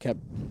 so we just kept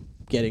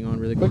getting on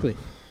really quickly.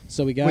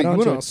 So we got Wait, on. you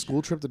went on a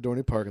school trip to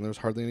Dorney Park, and there was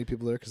hardly any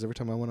people there? Because every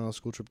time I went on a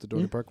school trip to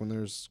Dorney Park, when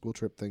there's a school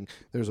trip thing,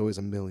 there's always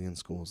a million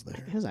schools there.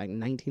 It was like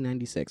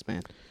 1996,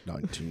 man.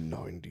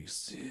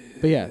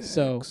 1996. But yeah,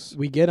 so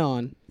we get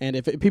on, and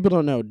if people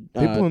don't know,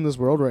 people in this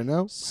world right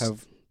now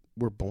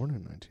were born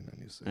in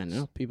 1996. I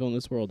know people in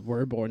this world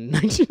were born in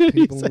 1996.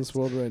 People in this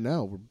world right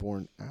now were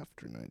born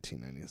after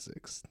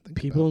 1996.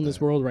 People in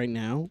this world right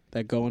now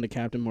that go onto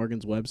Captain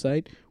Morgan's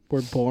website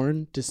were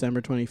born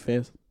December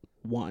 25th,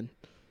 1.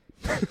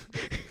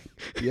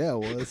 Yeah, it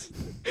was.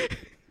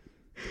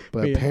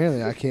 But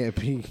apparently I can't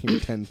be here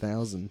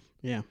 10,000.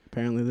 Yeah,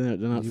 apparently they're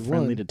not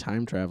friendly to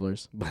time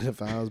travelers. But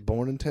if I was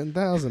born in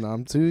 10,000,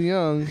 I'm too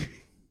young.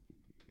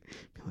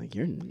 Like,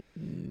 you're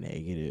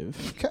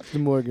negative.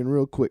 Captain Morgan,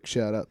 real quick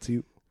shout out to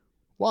you.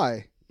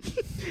 Why?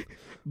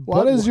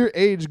 Why does your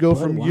age go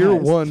from year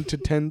 1 to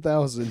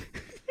 10,000?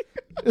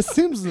 It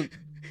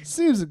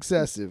seems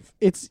excessive.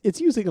 It's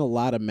using a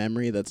lot of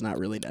memory that's not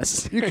really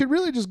necessary. You could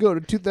really just go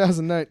to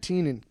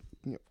 2019 and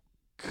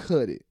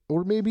cut it.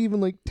 Or maybe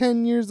even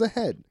 10 years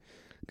ahead.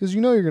 Because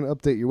you're going to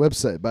update your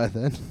website by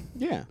then.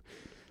 Yeah.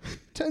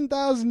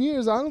 10,000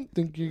 years, I don't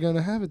think you're going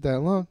to have it that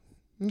long.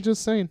 I'm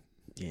just saying.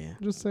 Yeah.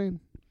 Just saying.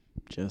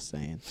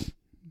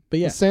 But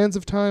yeah. The sands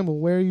of time will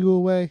wear you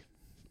away.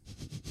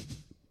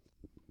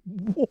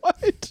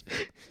 What?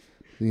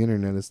 The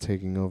internet is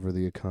taking over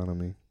the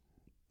economy.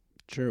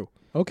 True.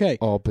 Okay.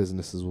 All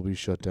businesses will be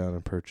shut down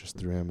and purchased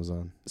through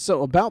Amazon.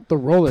 So about the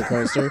roller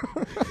coaster.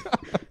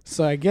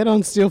 So I get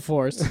on Steel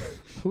Force.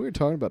 We were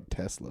talking about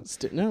Tesla.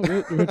 No,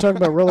 we're talking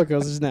about roller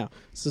coasters now.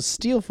 So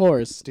Steel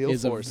Force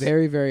is Force. a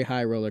very, very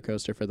high roller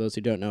coaster. For those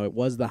who don't know, it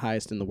was the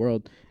highest in the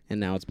world, and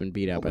now it's been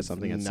beat out by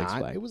something at Six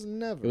Flags. It was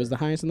never. It was the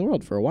highest in the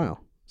world for a while.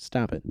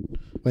 Stop it.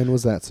 When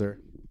was that, sir?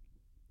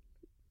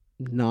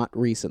 Not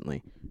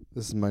recently.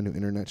 This is my new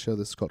internet show.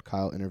 This is called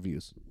Kyle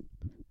Interviews.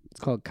 It's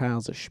called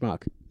Kyle's a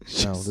Schmuck.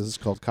 No, this is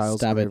called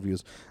Kyle's Stop it.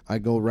 Interviews. I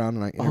go around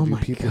and I Oh interview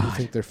my people who God.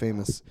 think they're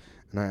famous,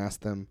 and I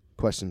ask them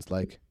questions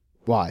like,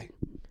 why?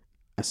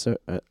 I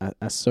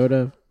sort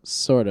of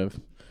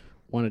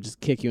want to just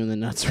kick you in the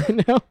nuts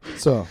right now.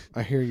 So,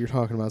 I hear you're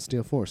talking about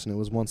Steel Force, and it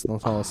was once the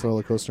tallest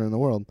roller coaster in the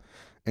world.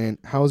 And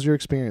how was your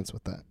experience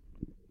with that?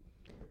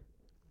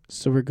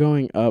 So we're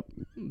going up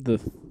the,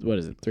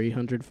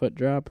 300-foot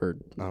drop or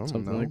I don't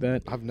something know. like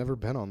that? I've never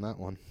been on that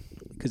one.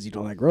 Because you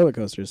don't like roller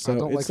coasters. So I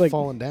don't it's like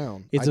falling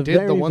down. it's I a did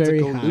very, the ones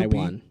very that go high loopy.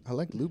 one. I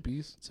like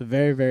loopies. It's a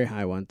very, very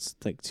high one. It's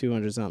like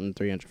 200-something,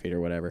 300 feet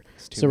or whatever.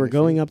 It's too So we're many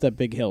going feet. up that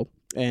big hill,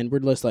 and we're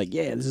just like,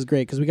 yeah, this is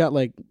great. Because we got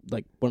like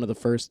one of the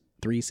first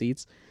 3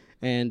 seats.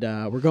 And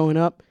we're going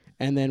up,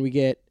 and then we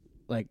get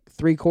like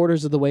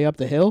 3/4 of the way up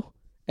the hill,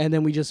 and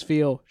then we just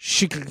feel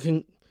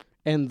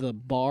and the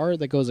bar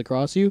that goes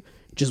across you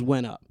just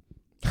went up.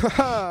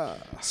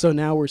 So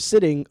now we're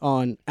sitting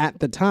on, at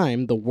the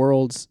time, the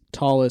world's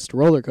tallest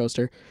roller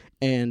coaster,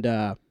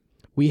 and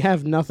we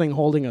have nothing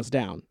holding us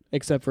down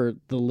except for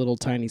the little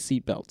tiny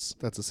seat belts.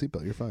 That's a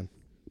seatbelt. You're fine.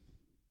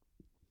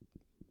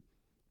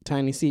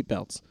 Tiny seat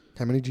belts.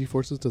 How many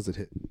G-forces does it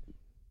hit?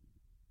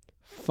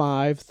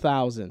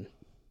 5,000.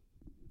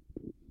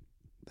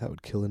 That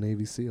would kill a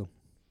Navy SEAL.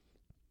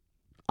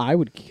 I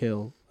would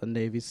kill a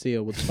Navy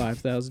SEAL with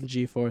 5,000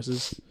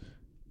 G-forces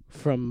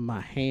from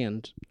my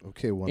hand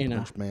Okay, One in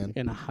Punch Man.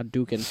 a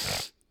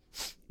Hadouken.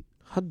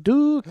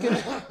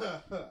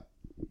 Hadouken.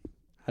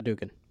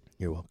 Hadouken.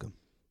 You're welcome.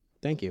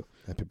 Thank you.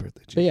 Happy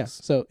birthday, Jesus. But yeah,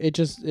 so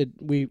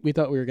we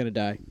thought we were gonna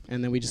die,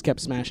 and then we just kept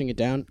smashing it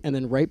down, and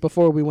then right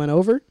before we went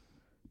over,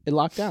 it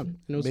locked down,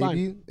 and it was fine.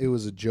 Maybe it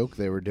was a joke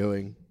they were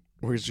doing,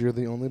 whereas you're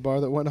the only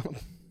bar that went up.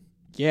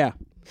 Yeah.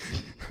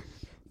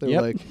 They're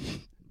Yep. like,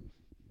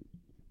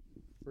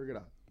 we're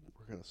gonna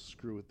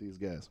screw with these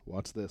guys.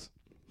 Watch this.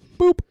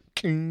 Boop.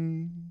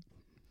 King.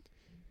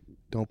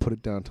 Don't put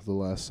it down to the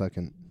last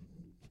second.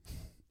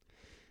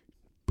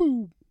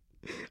 Boop.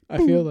 I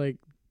feel like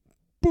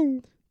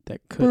Boop.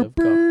 that could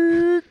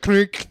have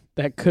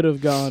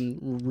Click. gone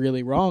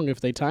really wrong if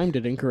they timed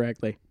it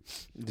incorrectly.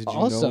 Did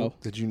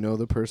you know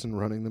the person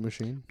running the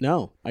machine?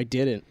 No, I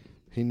didn't.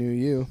 He knew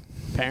you.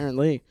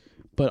 Apparently.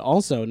 But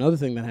also, another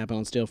thing that happened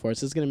on Steel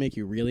Force is going to make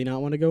you really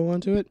not want to go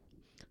onto it.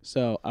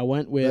 So I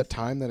went with... That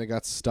time that it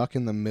got stuck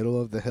in the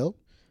middle of the hill?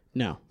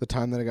 No. The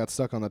time that it got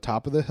stuck on the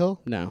top of the hill?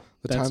 No.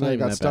 The That's time not that it even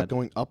got that stuck bad.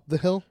 going up the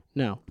hill?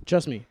 No.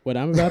 Trust me. What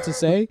I'm about to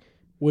say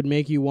would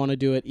make you want to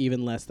do it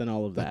even less than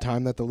all of The that.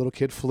 time that the little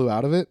kid flew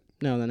out of it?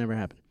 No, that never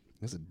happened.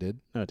 Yes, it did.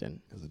 No, it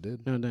didn't. Yes, it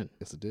did. No, it didn't.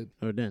 Yes, it did.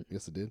 No, it didn't.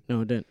 Yes, it did.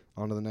 No, it didn't.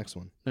 On to the next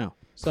one. No.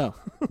 So,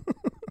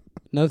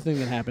 another thing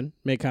that happened,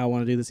 make Kyle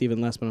want to do this even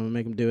less, but I'm going to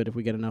make him do it if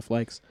we get enough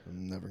likes.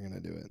 I'm never going to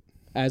do it.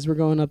 As we're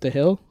going up the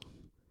hill,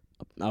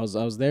 I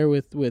was there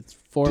with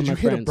 4 Did of my you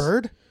friends. hit a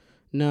bird?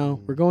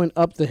 No, we're going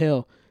up the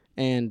hill,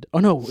 and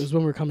it was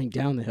when we were coming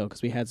down the hill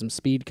because we had some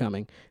speed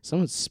coming.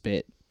 Someone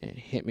spit and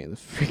hit me in the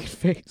freaking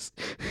face.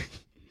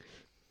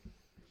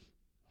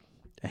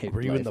 I hate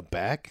Were you in life. the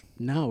back?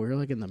 No, we were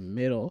like in the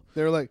middle.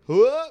 They were like,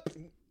 "Whoop!"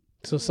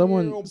 So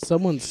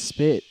someone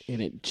spit,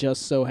 and it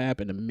just so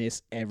happened to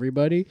miss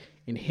everybody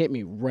and hit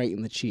me right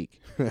in the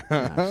cheek. And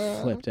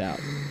I flipped out.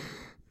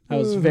 I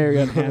was very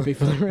unhappy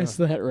for the rest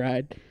of that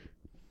ride.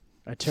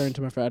 I turned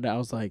to my friend. I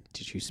was like,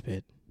 "Did you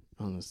spit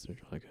on this?" They're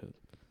like,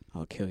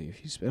 "I'll kill you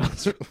if you spit on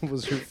this."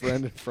 Was your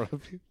friend in front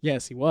of you?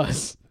 Yes, he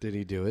was. Did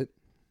he do it?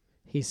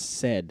 He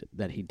said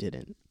that he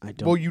didn't. I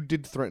don't. Well, you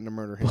did threaten to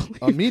murder him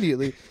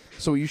immediately.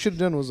 So what you should have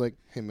done was like,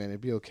 "Hey, man,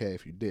 it'd be okay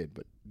if you did,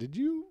 but did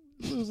you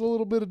lose a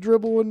little bit of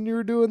dribble when you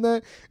were doing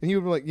that?" And he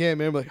would be like, "Yeah,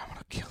 man." I'm like, "I'm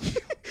gonna kill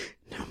you.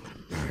 No, I'm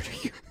gonna murder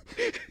you."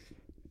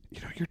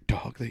 You know your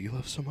dog that you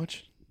love so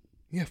much?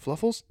 Yeah,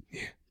 Fluffles?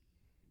 Yeah.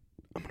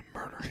 I'm going to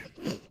murder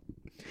him.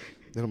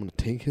 Then I'm going to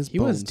take his He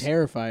bones. was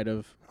terrified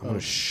of. I'm going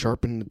to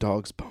sharpen the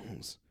dog's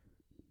bones.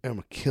 And I'm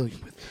going to kill you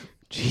with them.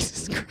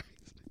 Jesus Christ.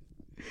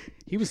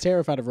 He was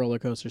terrified of roller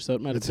coasters, so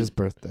it might have It's been. his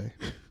birthday.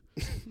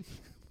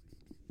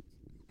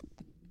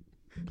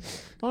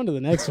 On to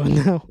the next one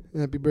now.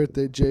 Happy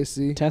birthday,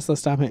 JC. Tesla,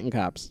 stop hitting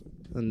cops.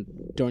 And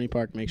Dorney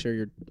Park, make sure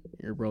your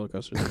roller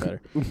coasters are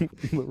better.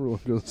 The roller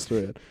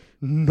coaster had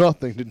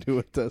nothing to do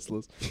with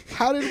Teslas.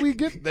 How did we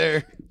get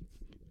there?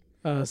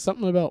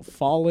 Something about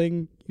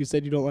falling. You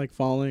said you don't like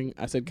falling.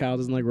 I said Kyle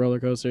doesn't like roller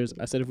coasters.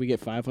 I said if we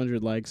get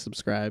 500 likes,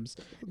 subscribes.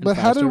 and But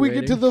how did 5-star we get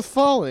to rating- the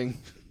falling?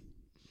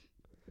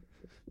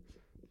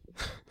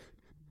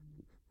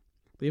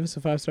 Leave us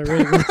a 5-star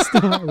rating. Let's know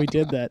how we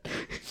did that.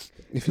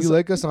 If you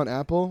like us on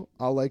Apple,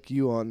 I'll like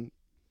you on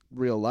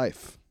real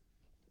life.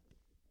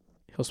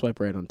 He'll swipe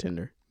right on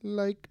Tinder.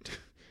 Liked.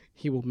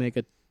 He will make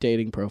a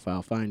dating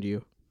profile, find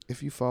you.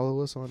 If you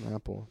follow us on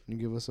Apple and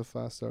you give us a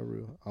 5-star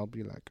review, I'll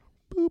be like,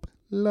 boop,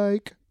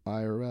 like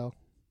IRL.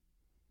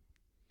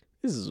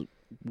 This is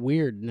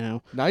weird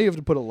now. Now you have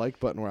to put a like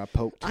button where I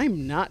poked.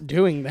 I'm not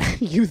doing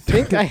that. You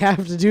think I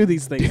have to do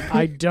these things.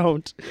 I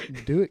don't.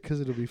 Do it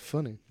because it'll be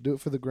funny. Do it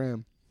for the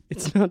gram.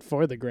 It's not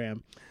for the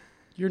gram.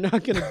 You're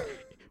not going to...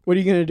 What are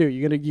you going to do?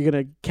 You're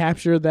gonna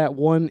capture that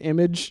one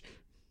image?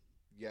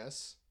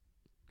 Yes.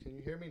 Can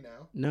you hear me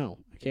now? No,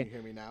 I Can you can't.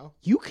 hear me now?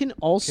 You can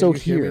also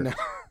Can you hear me now?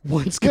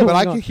 what's Yeah, going but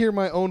I on. can hear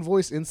my own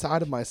voice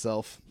inside of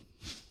myself.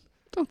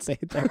 Don't say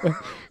it that way.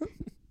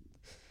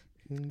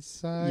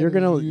 Inside You're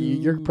of you.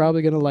 you're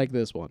probably gonna like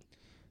this one.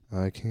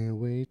 I can't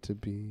wait to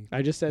be.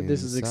 I just said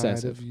this is inside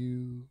excessive. Of you.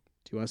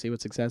 Do you want to see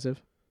what's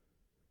excessive?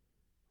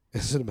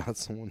 Is it about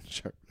someone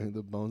sharpening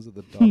the bones of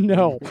the dog?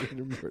 No.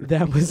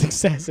 That was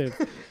excessive.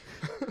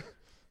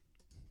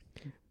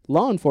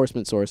 Law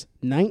enforcement source: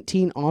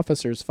 19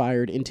 officers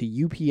fired into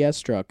UPS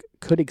truck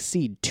could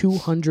exceed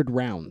 200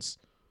 rounds.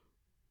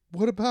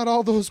 What about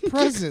all those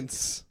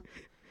presents?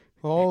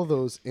 All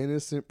those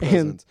innocent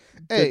presents.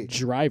 The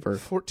driver.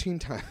 14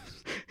 times.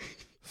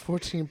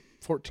 14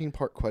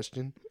 part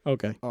question.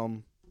 Okay.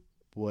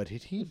 What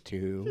did he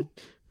do?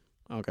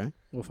 Okay.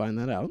 We'll find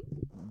that out.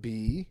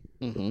 B.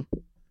 Mm-hmm.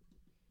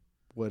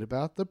 What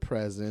about the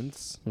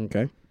presents?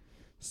 Okay.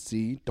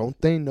 C. Don't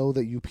they know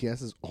that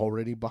UPS is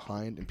already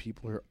behind and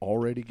people are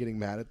already getting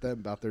mad at them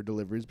about their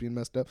deliveries being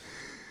messed up?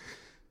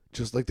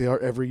 Just like they are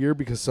every year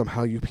because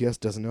somehow UPS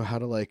doesn't know how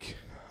to, like,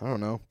 I don't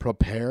know,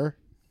 prepare.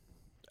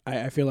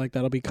 I feel like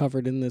that'll be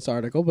covered in this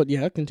article, but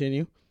yeah,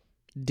 continue.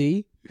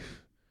 D.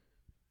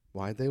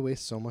 Why'd they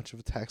waste so much of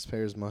a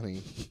taxpayer's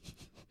money?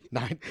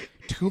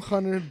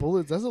 200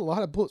 bullets. That's a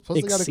lot of bullets.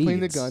 Plus, they got to clean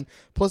the Exceeds. gun.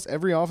 Plus,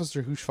 every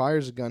officer who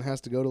fires a gun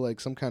has to go to, like,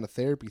 some kind of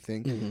therapy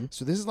thing. Mm-hmm.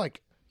 So this is,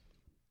 like,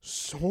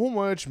 so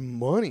much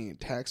money,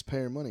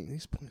 taxpayer money.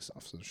 These police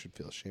officers should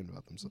feel ashamed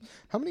about themselves.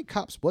 How many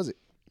cops was it?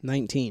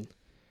 19.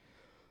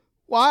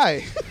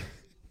 Why?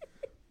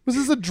 Was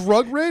this a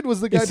drug raid?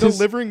 Was the guy Is this-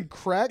 delivering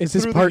crack is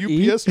this through part the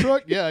E? UPS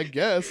truck? Yeah, I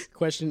guess.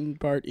 Question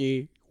part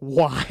E.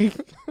 Why?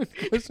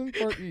 Question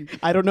part E.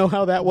 I don't know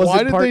how that Why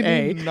wasn't did part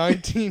they A. need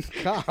 19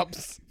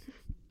 cops?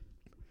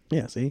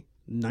 Yeah, see?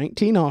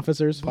 19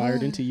 officers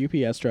fired What?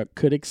 into UPS truck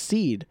could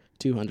exceed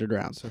 200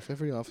 rounds. So if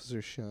every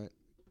officer shot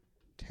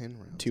 10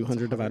 rounds,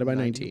 200 that's divided by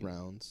 190 19.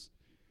 rounds.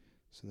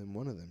 So then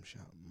one of them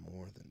shot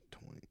more than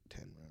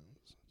 10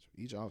 rounds. So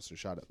each officer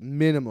shot a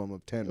minimum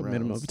of 10 A rounds.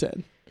 minimum of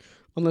 10.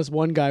 Unless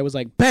one guy was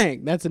like,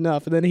 bang, that's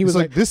enough. And then he He was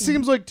was like, this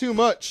seems like too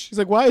much. he's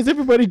like, why is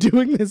everybody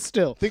doing this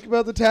still? Think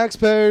about the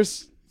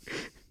taxpayers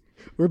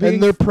We're being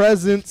and their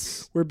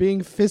presents. we're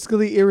being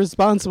fiscally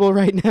irresponsible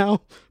right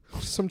now.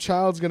 Some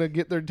child's going to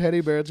get their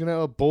teddy bear. It's going to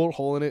have a bullet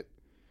hole in it.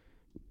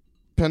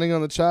 Depending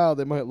on the child,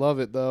 they might love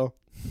it, though.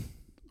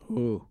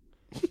 Ooh.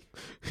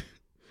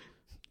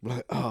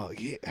 Like, oh,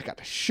 yeah, I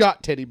got a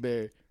shot teddy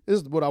bear.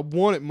 This is what I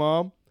wanted,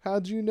 Mom.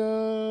 How'd you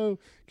know?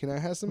 Can I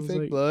have some I was fake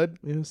like- blood?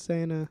 You know,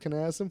 saying, Can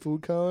I have some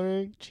food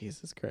coloring?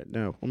 Jesus Christ.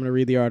 No, I'm going to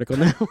read the article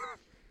now.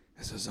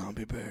 It's a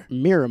zombie bear.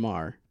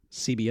 Miramar,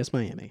 CBS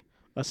Miami.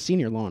 A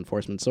senior law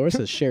enforcement source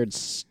has shared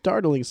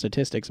startling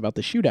statistics about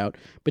the shootout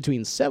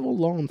between several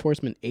law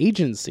enforcement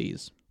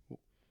agencies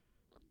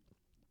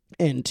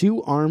and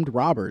 2 armed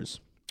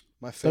robbers.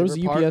 My That was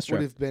favorite the part UPS would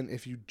truck. have been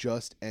if you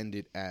just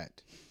ended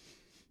at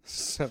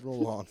several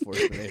law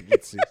enforcement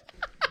agencies.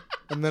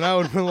 And then I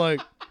would have been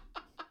like,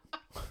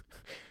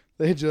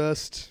 they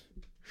just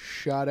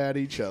shot at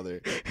each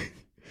other.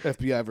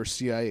 FBI versus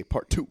CIA,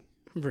 part 2.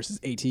 Versus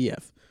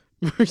ATF.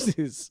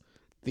 Versus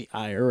the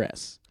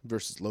IRS.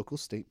 Versus local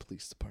state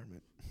police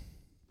department.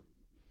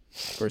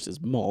 Versus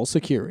mall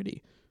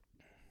security.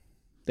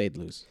 They'd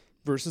lose.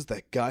 Versus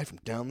that guy from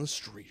down the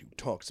street who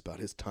talks about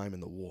his time in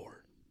the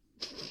war.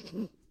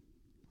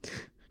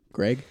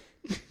 Greg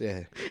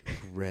Yeah,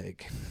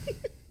 Greg.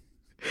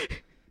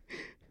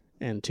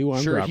 and 2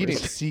 armed Sure, robbers. he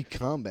didn't see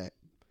combat.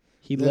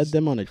 He That's- led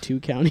them on a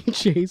 2-county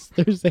chase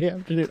Thursday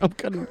afternoon. I'm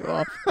cutting you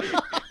off.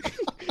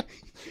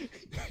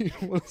 You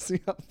want to see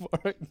how far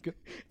I can go?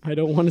 I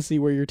don't want to see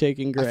where you're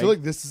taking Greg. I feel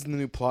like this is the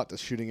new plot to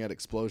Shooting at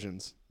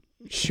Explosions.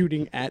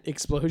 Shooting at Do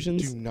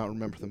explosions. you not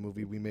remember the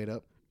movie we made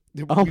up?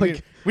 Oh we my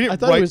didn't, we I didn't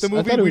thought write it was, the movie.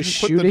 I thought it we was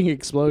just put shooting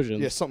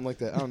explosions. yeah, something like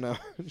that. I don't know.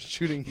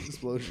 Shooting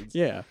explosions.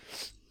 Yeah.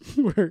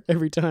 Where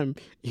every time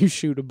you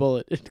shoot a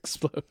bullet, it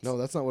explodes. No,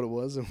 that's not what it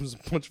was. It was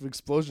a bunch of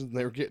explosions and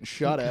they were getting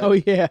shot at. Oh,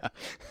 yeah.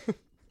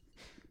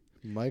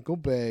 Michael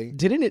Bay.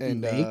 Didn't it and,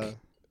 make...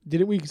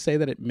 Didn't we say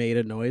that it made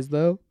a noise,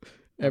 though?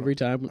 Every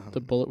time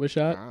the bullet was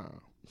shot?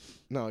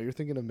 No, you're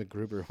thinking of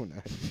MacGruber when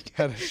I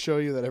had to show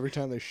you that every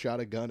time they shot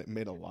a gun, it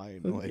made a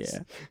lion noise. Yeah.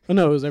 Oh,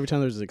 no, it was every time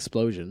there was an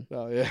explosion.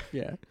 Oh, yeah.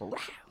 Yeah.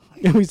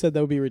 And we said that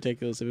would be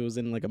ridiculous if it was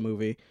in like a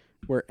movie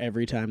where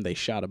every time they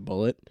shot a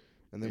bullet,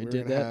 And then It we were did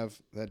going to that?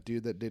 have that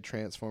dude that did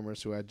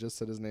Transformers, who I just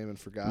said his name and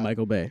forgot.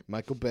 Michael Bay,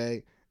 Michael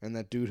Bay. And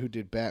that dude who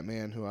did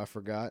Batman, who I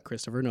forgot.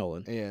 Christopher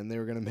Nolan. Yeah, and they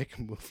were going to make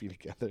a movie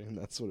together, and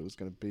that's what it was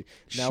going to be.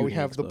 Now Shooting we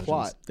have the explosions.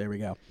 plot. There we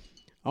go.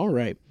 All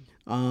right.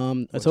 A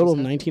What total just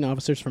of 19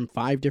 officers from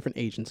 5 different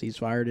agencies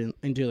fired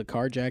into the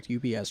carjacked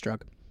UPS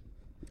truck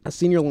A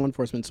senior law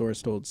enforcement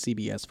source told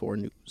CBS 4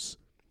 News.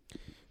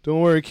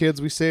 Don't worry,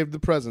 kids. We saved the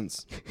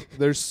presents.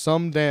 There's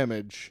some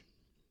damage.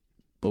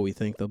 But we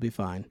think they'll be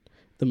fine.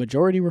 The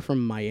majority were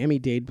from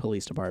Miami-Dade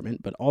Police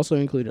Department, but also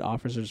included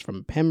officers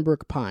from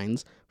Pembroke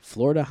Pines,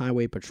 Florida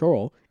Highway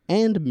Patrol,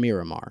 and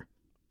Miramar.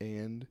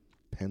 And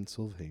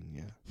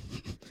Pennsylvania.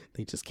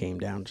 They just came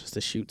down just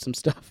to shoot some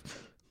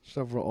stuff.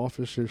 Several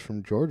officers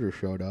from Georgia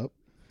showed up.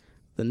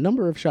 The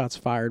number of shots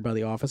fired by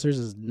the officers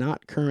is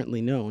not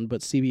currently known,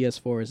 but CBS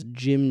 4's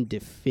Jim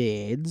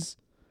DeFeeds?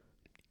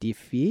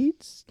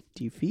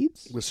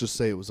 Let's just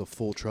say it was a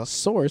full truck.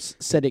 Source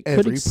said it could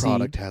Every exceed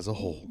product has a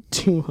hole.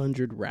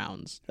 200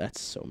 rounds.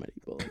 That's so many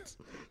bullets.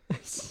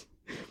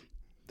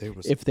 There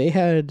was If they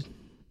had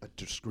a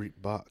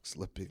discreet box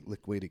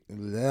liquidating.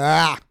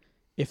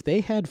 If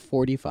they had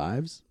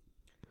 45s,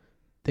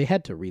 they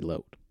had to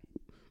reload.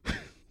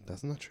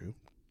 That's not true.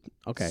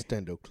 Okay.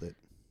 Stendo clip.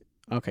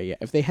 Okay, yeah.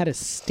 If they had a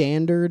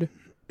standard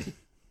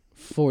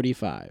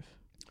 45,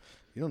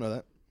 You don't know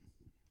that.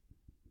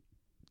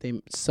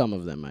 some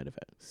of them might have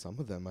had. Some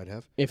of them might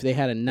have. If they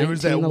had a There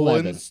was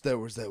 1911. there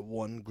was that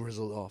one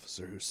grizzled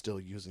officer who's still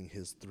using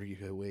his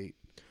 308.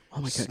 Oh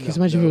my god! Can you Snub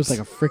imagine if it was nose.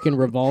 like a freaking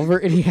revolver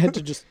and he had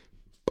to just?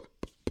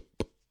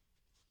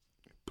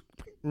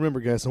 Remember,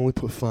 guys, only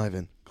put 5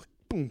 in.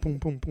 Boom, boom,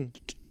 boom, boom.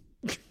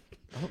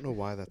 I don't know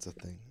why that's a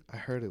thing. I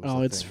heard it was.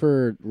 Oh, it's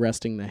for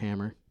resting the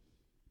hammer.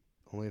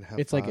 only to have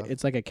It's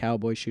 5. like a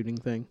cowboy shooting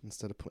thing.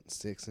 Instead of putting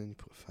 6 in, you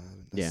put 5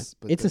 in. Yeah,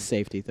 But it's a then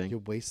safety thing. You're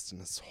wasting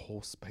this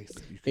whole space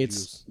that you could It's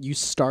use. you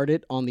start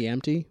it on the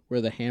empty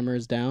where the hammer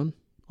is down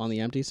on the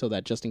empty, so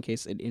that just in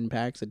case it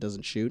impacts, it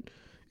doesn't shoot.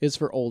 It's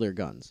for older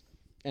guns,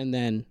 and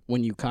then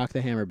when you cock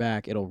the hammer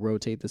back, it'll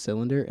rotate the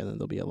cylinder, and then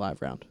there'll be a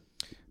live round.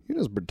 You're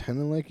just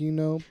pretending like you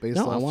know. Based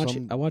No, off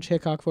I watch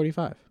Hickok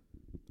 45.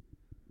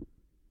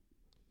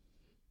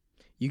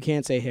 You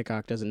can't say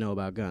Hickok doesn't know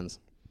about guns.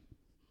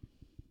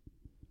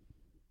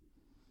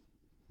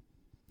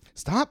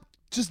 Stop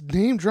just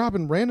name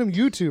dropping random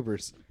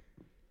YouTubers.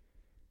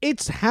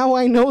 It's how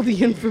I know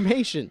the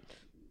information.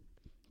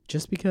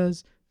 Just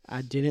because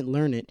I didn't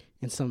learn it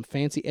in some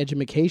fancy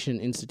education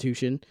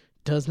institution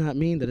does not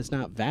mean that it's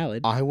not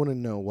valid. I want to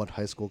know what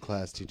high school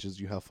class teaches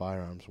you how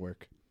firearms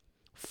work.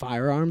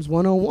 Firearms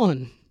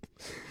 101.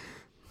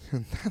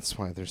 And that's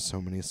why there's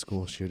so many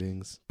school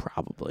shootings.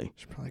 Probably.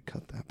 Should probably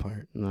cut that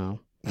part. No.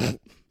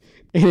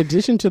 In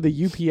addition to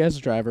the UPS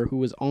driver who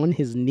was on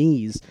his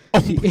knees,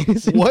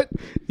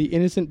 the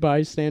innocent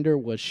bystander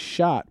was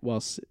shot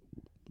while...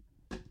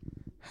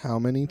 How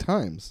many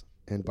times?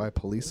 And by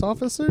police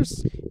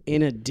officers?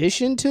 In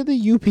addition to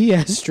the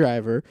UPS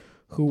driver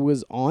who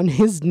was on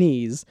his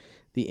knees,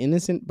 the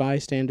innocent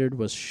bystander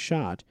was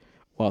shot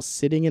while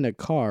sitting in a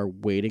car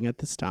waiting at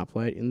the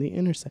stoplight in the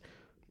intersection.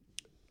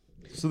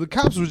 So the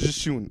cops were just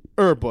shooting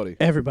everybody.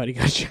 Everybody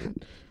got shot.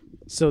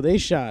 So they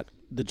shot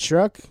the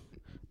truck,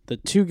 the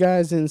 2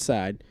 guys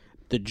inside,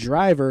 the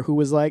driver who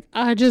was like,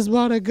 I just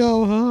want to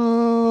go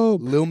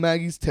home, Lil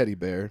Maggie's teddy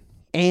bear.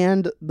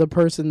 and the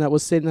person that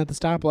was sitting at the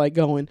stoplight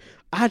going,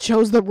 I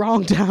chose the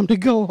wrong time to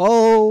go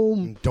home.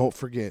 And don't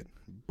forget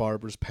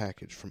Barbara's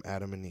package from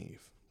Adam and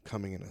Eve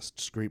coming in a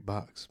discreet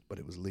box, but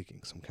it was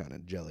leaking some kind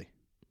of jelly.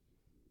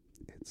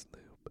 It's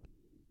lube.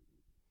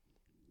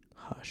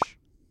 Hush.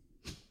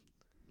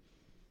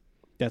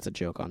 That's a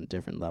joke on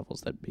different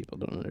levels that people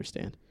don't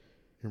understand.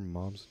 Your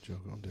mom's a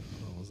joke on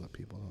different levels that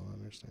people don't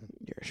understand.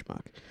 You're a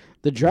schmuck.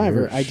 The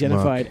driver, You're a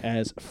identified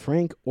as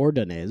Frank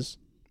Ordonez.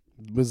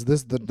 Was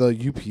this the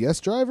UPS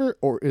driver,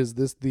 or is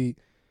this the...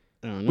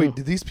 I don't know. Wait,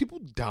 did these people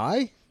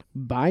die?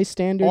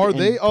 Bystander. Are and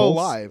they both-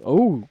 alive?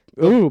 Oh,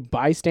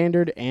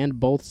 bystander and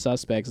both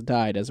suspects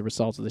died as a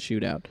result of the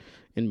shootout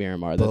in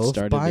Miramar that Both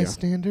started the.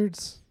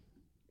 bystanders?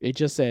 It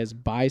just says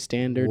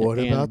bystander. What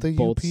and about the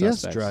both UPS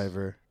suspects.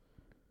 driver?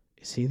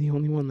 Is he the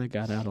only one that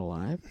got out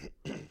alive?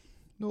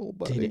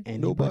 Nobody. Did anybody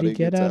nobody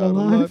get gets out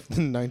alive?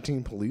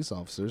 19 police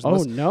officers. Oh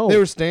Unless no! They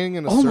were standing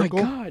in a Oh my circle.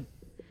 god!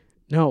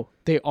 No,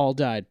 they all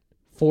died.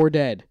 4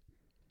 dead.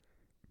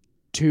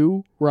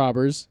 2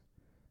 robbers,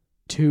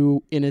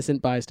 2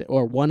 innocent bystander,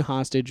 or 1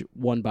 hostage,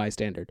 1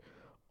 bystander,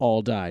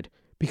 all died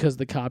because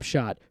the cop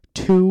shot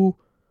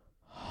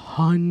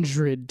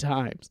 200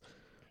 times.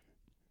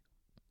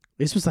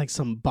 This was like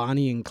some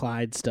Bonnie and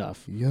Clyde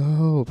stuff.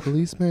 Yo,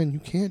 policeman, you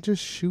can't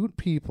just shoot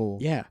people.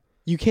 Yeah.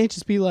 You can't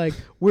just be like,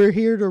 we're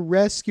here to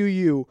rescue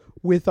you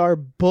with our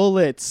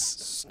bullets.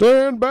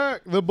 Stand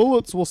back. The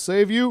bullets will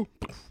save you.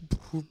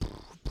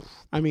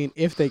 I mean,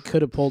 if they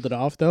could have pulled it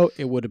off, though,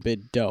 it would have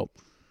been dope.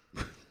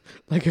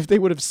 Like, if they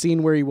would have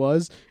seen where he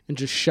was and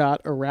just shot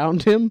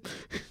around him,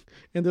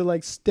 and they're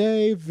like,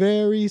 stay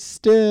very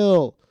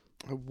still.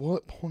 At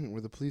what point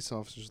were the police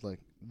officers like,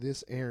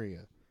 this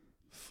area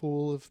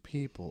full of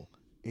people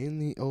in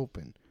the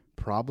open,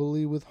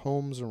 probably with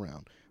homes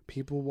around,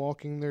 people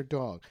walking their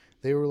dog?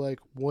 They were like,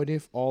 what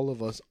if all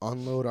of us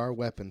unload our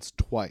weapons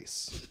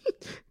twice?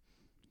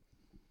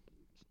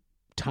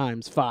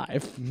 Times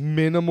 5.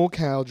 Minimal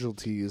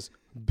casualties,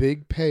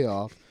 big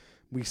payoff.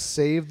 We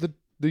save the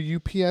the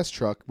UPS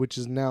truck, which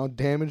is now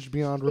damaged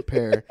beyond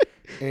repair,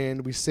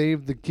 and we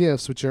saved the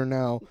gifts, which are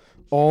now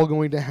all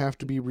going to have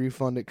to be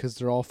refunded because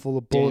they're all full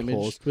of bullet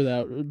holes.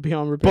 Without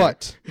beyond repair.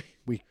 But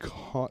we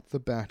caught the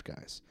bad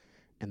guys.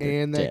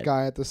 And that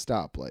guy at the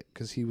stoplight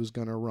because he was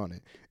going to run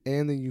it.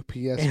 And the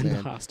UPS and man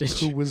the hostage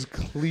who was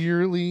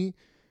clearly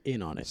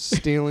in on it.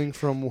 stealing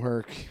from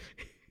work.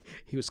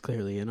 He was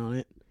clearly in on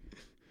it.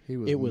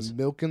 It was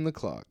milking the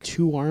clock.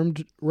 2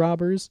 armed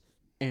robbers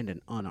and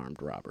an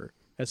unarmed robber.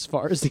 As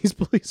far as these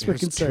police were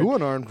concerned. 2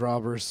 unarmed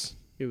robbers.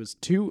 It was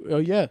 2. Oh,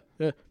 yeah.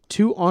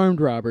 2 armed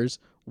robbers,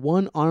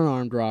 1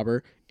 unarmed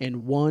robber,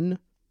 and 1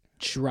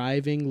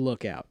 driving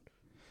lookout.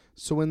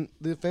 So when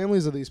the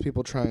families of these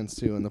people try and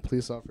sue and the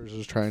police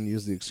officers try and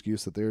use the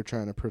excuse that they were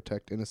trying to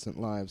protect innocent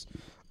lives,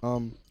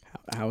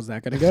 how's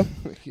that going to go?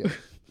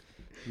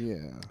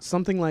 Yeah.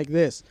 Something like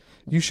this.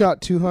 You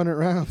shot 200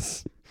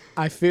 rounds.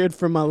 I feared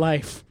for my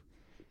life.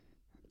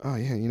 Oh,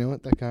 yeah. You know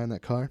what? That guy in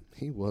that car,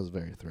 he was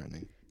very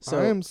threatening. So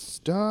I am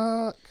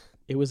stuck.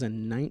 It was a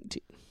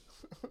 19...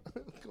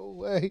 Go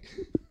away.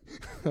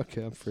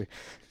 Okay, I'm free.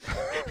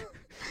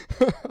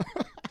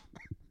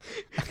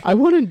 I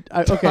wanted...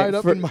 Okay, tied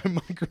up in my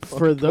microphone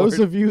for those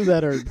cord. of you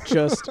that are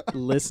just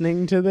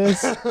listening to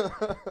this,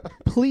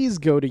 please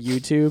go to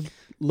YouTube,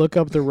 look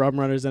up the Rum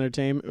Runners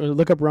Entertainment, or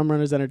look up Rum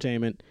Runners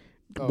Entertainment,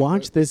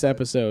 watch this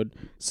episode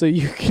so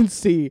you can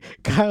see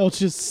Kyle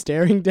just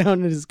staring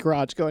down at his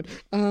crotch going,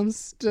 I'm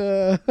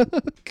stuck.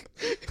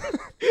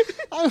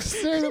 I was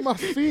staring at my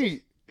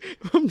feet.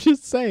 I'm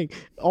just saying,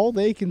 all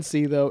they can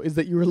see, though, is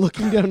that you were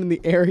looking down in the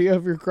area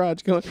of your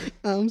crotch going,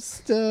 I'm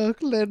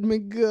stuck, let me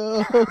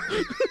go.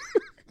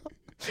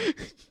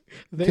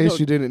 In case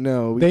you didn't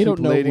know, we keep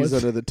ladies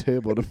under the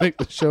table to make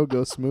the show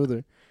go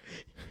smoother.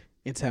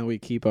 It's how we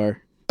keep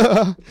our...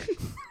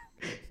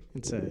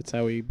 It's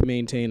how we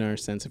maintain our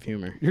sense of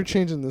humor. You're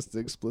changing this to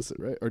explicit,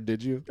 right? Or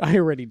did you? I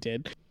already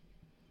did.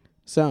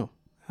 So,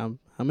 how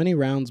many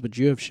rounds would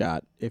you have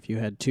shot if you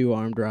had 2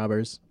 armed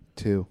robbers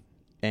 2.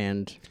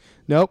 and...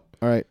 Nope.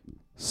 All right.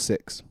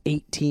 6.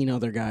 18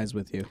 other guys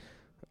with you?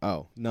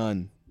 Oh,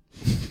 none.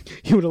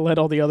 You would have let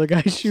all the other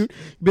guys shoot?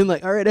 Been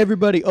like, all right,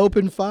 everybody,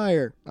 open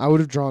fire. I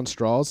would have drawn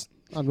straws.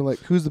 I'd be like,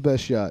 who's the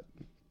best shot?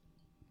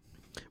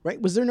 Right?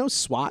 Was there no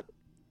SWAT?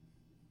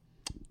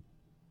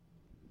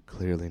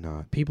 Clearly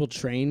not. People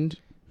trained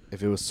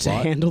If it was to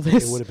SWAT, handle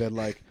this? it would have been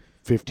like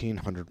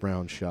 1,500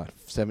 rounds shot,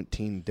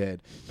 17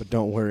 dead. But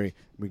don't worry,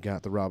 we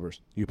got the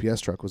robbers.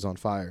 UPS truck was on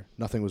fire.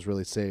 Nothing was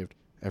really saved.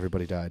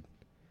 Everybody died.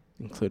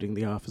 Including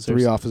the officers.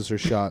 3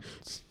 officers shot.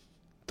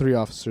 3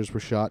 officers were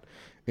shot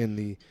in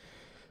the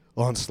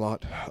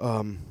onslaught,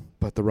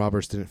 but the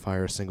robbers didn't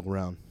fire a single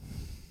round.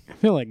 I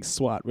feel like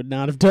SWAT would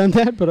not have done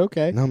that, but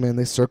okay. No, man,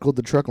 they circled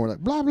the truck and were like,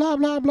 blah, blah,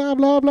 blah, blah,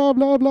 blah, blah,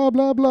 blah, blah,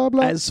 blah, blah,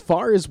 blah. As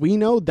far as we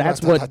know,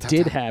 that's what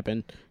did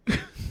happen.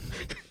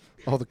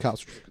 All the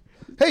cops were,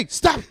 hey,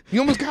 stop! You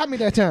almost got me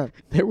that time.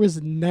 There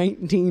was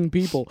 19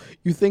 people.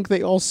 You think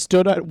they all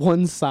stood at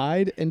one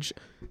side? And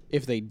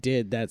if they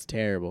did, that's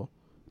terrible.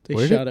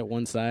 They shot at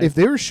one side. If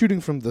they were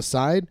shooting from the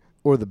side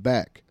or the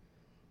back,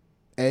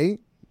 they're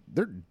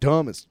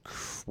dumb as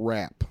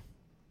crap.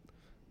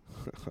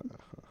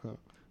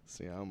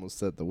 See, I almost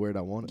said the word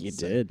I wanted to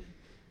say. You did.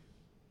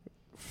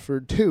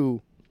 For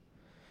 2,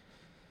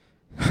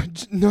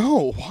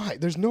 no, why?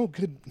 There's no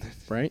good...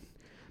 Right?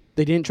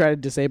 They didn't try to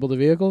disable the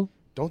vehicle?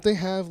 Don't they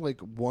have,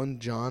 like, one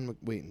John...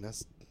 Wait,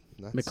 that's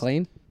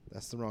McClane?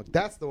 That's the wrong...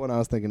 That's the one I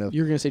was thinking of.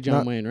 You were going to say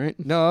John Wayne, right?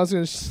 No, I was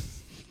going to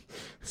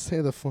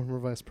say the former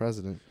vice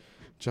president.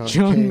 John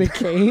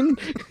McCain?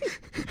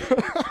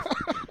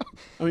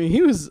 I mean,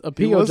 he was a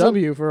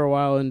POW for a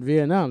while in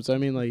Vietnam, so I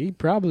mean, like, he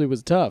probably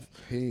was tough.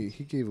 He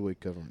gave away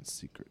government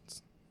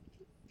secrets.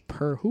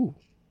 Per who?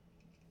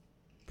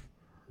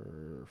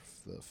 Per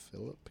the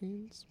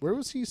Philippines? Where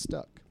was he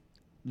stuck?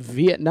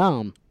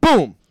 Vietnam.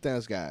 Boom!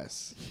 Those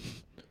guys.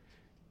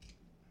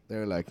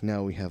 They're like,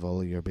 now we have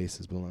all of your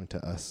bases belong to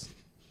us.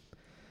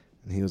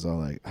 And he was all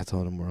like, I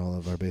told him where all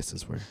of our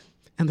bases were.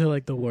 And they're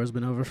like, the war's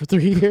been over for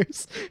 3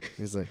 years.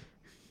 He's like,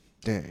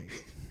 dang,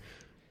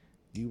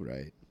 you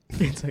right.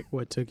 It's like,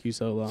 what took you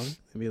so long?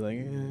 They'd be like,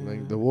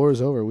 Like, the war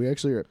is over. We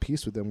actually are at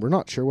peace with them. We're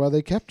not sure why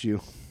they kept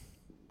you.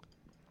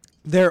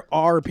 There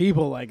are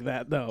people like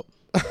that, though.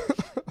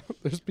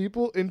 There's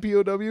people in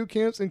POW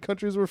camps in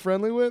countries we're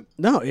friendly with?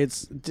 No,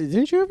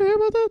 didn't you ever hear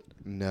about that?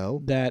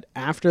 No. That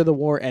after the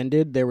war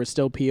ended, there were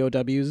still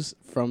POWs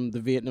from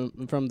the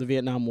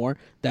Vietnam War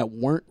that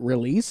weren't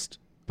released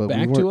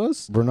back to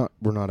us? We're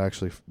not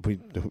actually...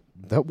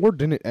 That war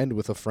didn't end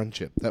with a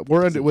friendship. That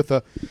war ended with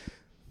a...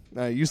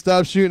 you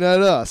stop shooting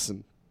at us,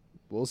 and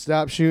we'll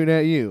stop shooting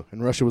at you.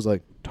 And Russia was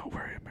like, don't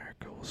worry,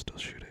 America, we'll still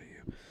shoot at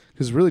you.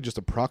 Because it's really just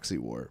a proxy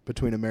war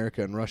between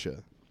America and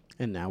Russia.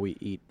 And now we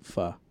eat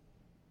pho.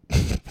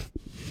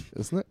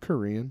 Isn't that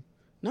Korean?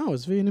 No,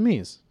 it's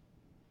Vietnamese.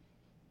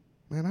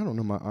 Man, I don't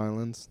know my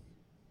islands.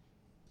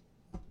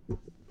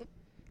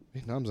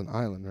 Vietnam's an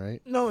island,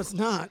 right? No, it's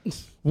not.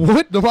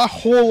 What? My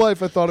whole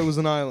life I thought it was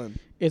an island.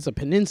 It's a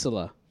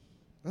peninsula.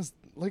 That's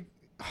like,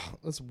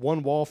 That's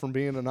one wall from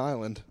being an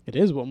island. It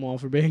is one wall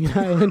for being an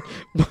island,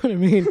 but I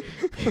mean,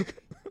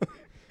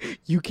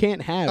 you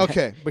can't have but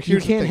you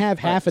here's the can't thing. have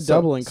All right, half a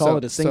double and call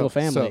it a single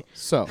family.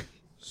 So,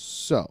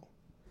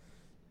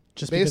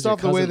 Just based because your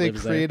off the way cousin they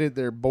lives there. created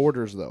their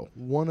borders, though,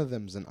 one of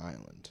them's an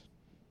island.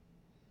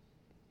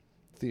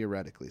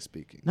 Theoretically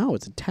speaking. No,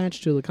 it's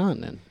attached to the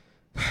continent.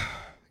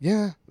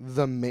 Yeah, Is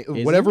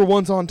whatever it?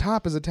 one's on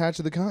top is attached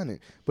to the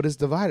continent, but it's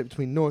divided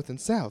between north and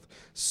south.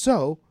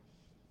 So,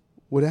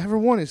 whatever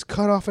one is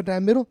cut off at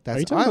that middle, that's Are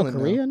you talking island about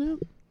Korea now?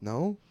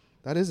 No,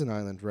 that is an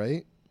island,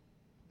 right?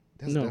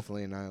 That's No.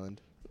 definitely an island.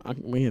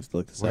 We have to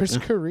look this Where's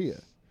up now.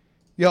 Korea?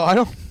 Yo, I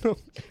don't know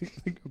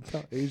anything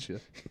about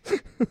Asia.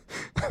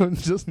 I'm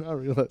just not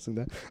realizing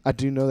that. I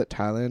do know that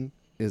Thailand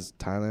is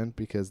Thailand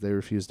because they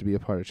refuse to be a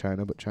part of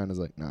China, but China's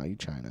like, nah, you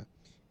China.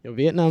 Yo,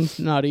 Vietnam's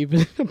not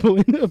even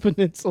a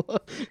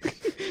peninsula.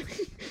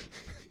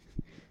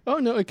 Oh,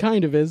 no, it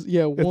kind of is.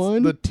 Yeah, It's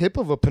one, the tip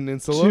of a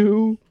peninsula.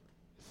 2,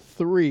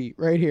 3,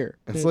 right here.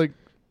 It's like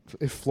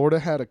if Florida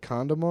had a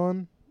condom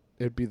on,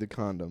 it'd be the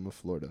condom of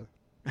Florida.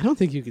 I don't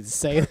think you could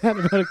say that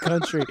about a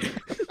country.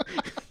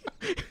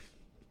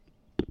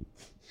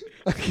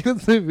 I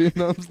can't say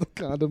Vietnam's the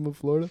condom of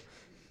Florida.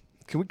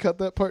 Can we cut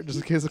that part just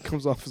in case it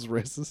comes off as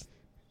racist?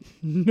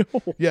 No,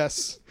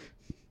 Yes.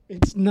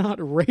 it's not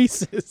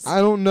racist. I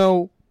don't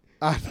know.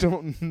 I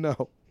don't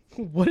know.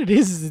 What it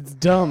is it's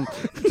dumb.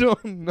 I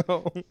don't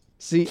know.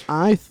 See,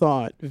 I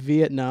thought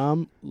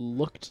Vietnam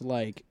looked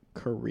like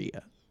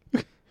Korea.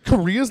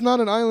 Korea's not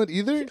an island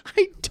either?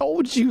 I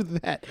told you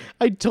that.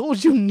 I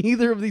told you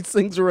neither of these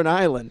things were an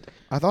island.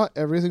 I thought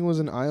everything was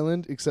an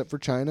island except for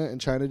China, and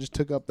China just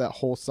took up that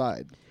whole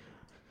side.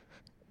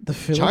 The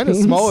Philippines.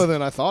 China's smaller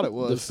than I thought it The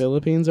was.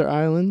 Philippines are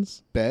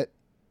islands. Bet.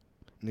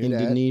 Knew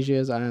Indonesia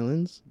is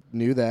islands. that.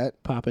 Knew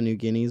that. Papua New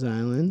Guinea's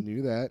island.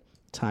 Knew that.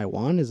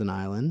 Taiwan is an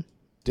island.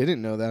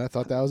 Didn't know that. I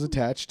thought that was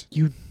attached.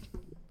 You.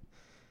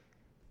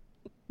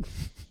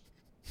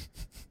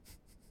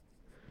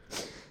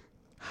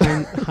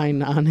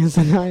 Hainan is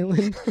an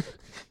island.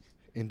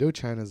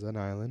 Indochina's an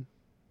island.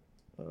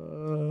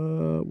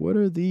 What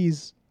are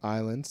these?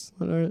 Islands.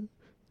 What are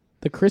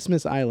the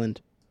Christmas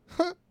Island?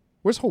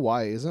 Where's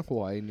Hawaii? Isn't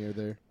Hawaii near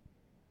there?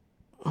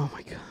 Oh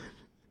my god,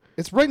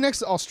 It's right next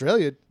to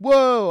Australia.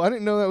 Whoa, I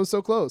didn't know that was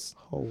so close.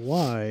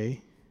 Hawaii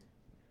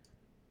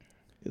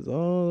is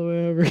all the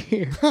way over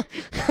here.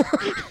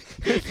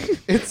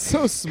 It's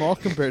so small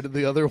compared to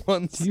the other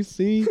ones. Do you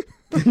see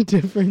the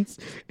difference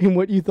in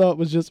what you thought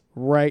was just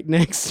right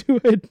next to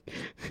it?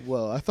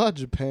 Well, I thought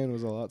Japan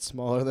was a lot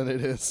smaller than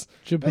it is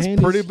Japan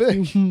pretty is big.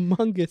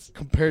 humongous.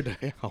 compared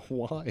to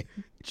Hawaii.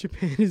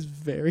 Japan is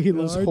very Is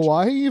large.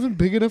 Hawaii even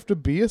big enough to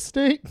be a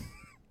state?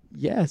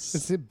 Yes.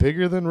 Is it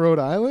bigger than Rhode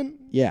Island?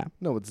 Yeah.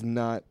 No, it's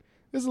not.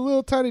 It's a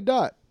little tiny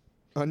dot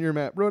on your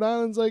map. Rhode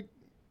Island's like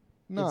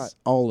not. It's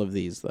all of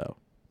these though.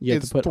 You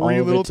have It's to put three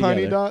all of little it together.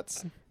 tiny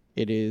dots.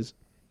 It is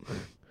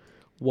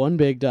one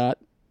big dot,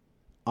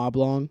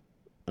 oblong,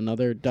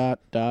 another dot,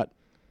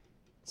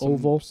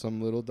 oval,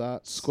 Some little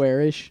dots.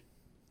 squarish,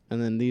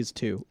 and then these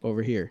two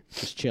over here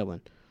just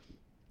chilling.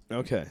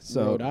 Okay,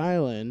 so Rhode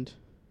Island.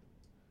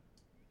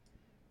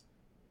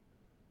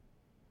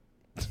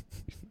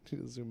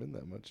 zoom in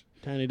that much.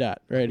 Tiny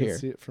dot right Let's here.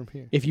 see it from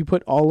here. If you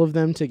put all of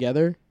them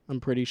together, I'm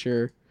pretty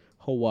sure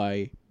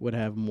Hawaii would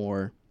have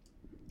more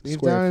Leave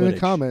square down in footage. the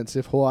comments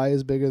if Hawaii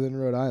is bigger than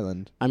Rhode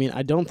Island. I mean,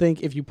 I don't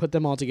think if you put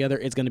them all together,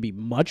 it's going to be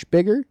much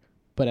bigger,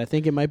 but I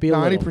think it might be a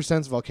little.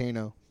 90%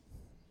 volcano.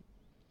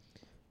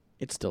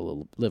 It's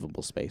still a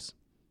livable space,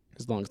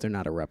 as long as they're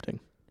not erupting.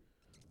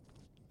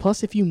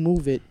 Plus, if you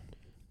move it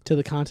to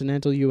the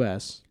continental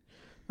U.S.,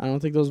 I don't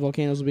think those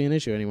volcanoes will be an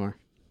issue anymore.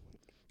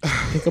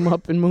 Pick them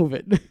up and move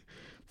it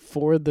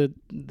for the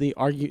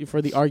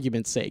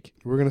argument's sake.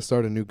 We're gonna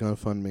start a new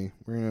GoFundMe.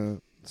 We're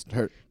gonna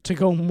start To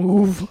go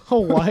move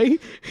Hawaii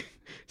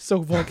so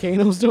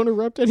volcanoes don't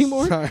erupt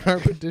anymore. sign our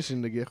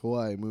petition to get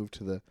Hawaii moved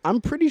to the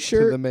I'm pretty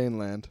sure the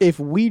mainland. if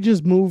we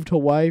just moved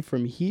Hawaii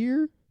from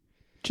here,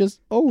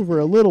 just over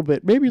a little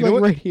bit, maybe You know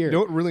like what- right here. You know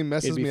what really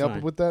messes It'd be me up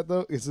fine. with that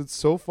though is it's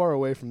so far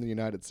away from the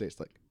United States.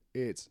 Like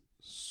it's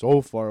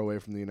so far away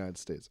from the United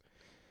States.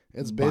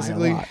 It's By a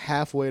basically lot.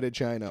 halfway to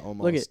China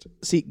almost.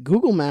 Look at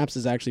Google Maps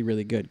is actually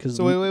really good because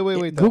So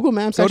wait. though. Google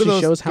Maps Go to actually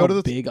those- shows how go to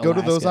the- big Go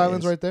to those Alaska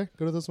islands is. right there.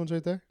 Go to those ones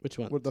right there. Which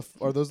one? What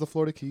are those the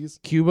Florida Keys?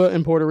 Cuba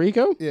and Puerto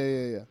Rico?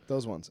 Yeah.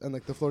 Those ones. And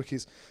like the Florida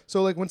Keys.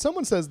 So like when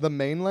someone says the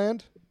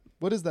mainland,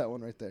 what is that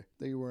one right there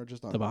that you were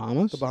just on? The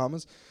Bahamas? The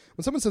Bahamas.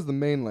 When someone says the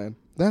mainland,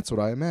 that's what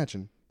I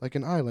imagine. Like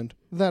an island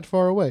that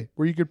far away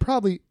where you could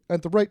probably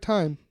at the right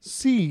time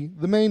see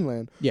the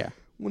mainland. Yeah.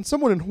 When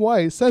someone in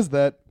Hawaii says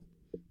that,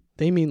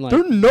 They mean like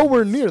they're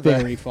nowhere near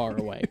that. very far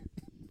away.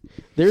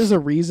 There's a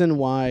reason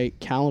why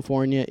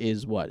California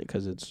is what?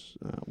 Because it's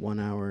 1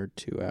 hour,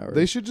 2 hours.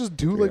 They should just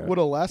do like Yeah. what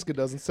Alaska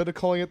does instead of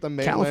calling it the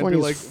mainland. California's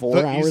be like 4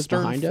 the hours Eastern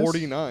behind us.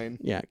 49.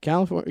 Yeah,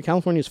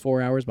 California's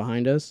 4 hours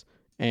behind us,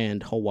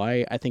 and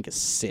Hawaii I think is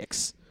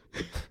 6.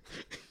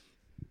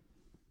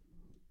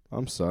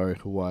 I'm sorry,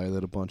 Hawaii,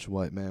 that a bunch of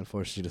white men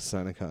forced you to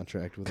sign a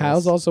contract with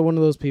Kyle's us. also one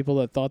of those people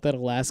that thought that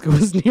Alaska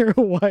was near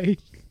Hawaii.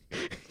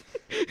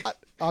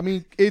 I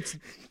mean, it's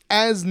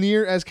as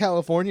near as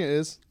California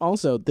is.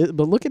 Also, but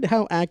look at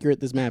how accurate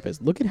this map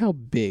is. Look at how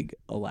big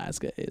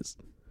Alaska is.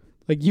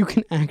 Like, you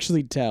can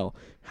actually tell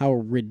how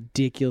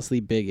ridiculously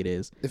big it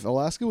is. If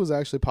Alaska was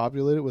actually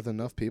populated with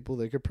enough people,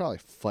 they could probably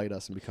fight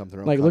us and become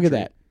their own Like, country. look at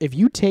that. If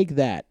you take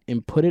that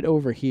and put it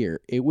over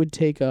here, it would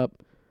take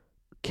up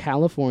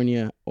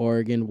California,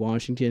 Oregon,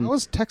 Washington. How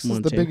is Texas the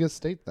Montana. biggest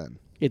state then?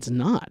 It's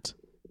not.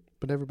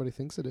 But everybody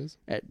thinks it is.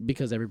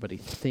 Because everybody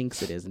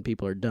thinks it is and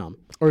people are dumb.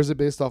 Or is it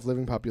based off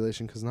living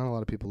population? Because not a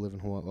lot of people live in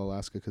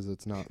Alaska because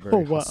it's not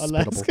very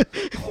hospitable.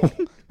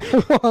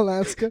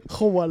 Alaska.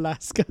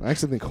 Alaska. I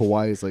actually think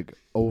Hawaii is like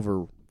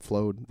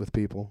overflowed with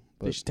people.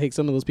 They But should take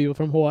some of those people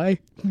from Hawaii,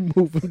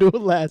 move them to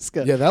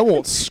Alaska. yeah, that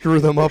won't screw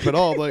them up at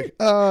all. Like,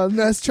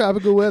 nice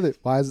tropical weather.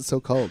 Why is it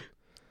so cold?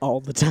 All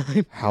the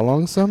time. How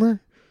long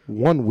summer?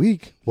 1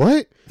 week.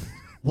 What?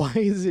 Why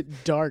is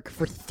it dark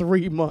for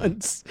 3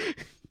 months?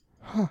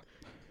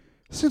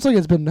 Seems like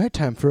it's been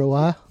nighttime for a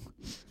while.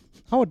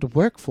 I went to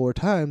work 4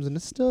 times and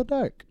it's still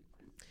dark.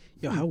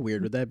 Yo, how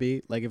weird would that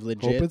be? Like, if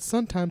Hope legit, it's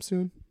sometime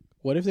soon.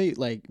 what if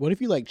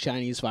you like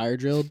Chinese fire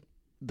drilled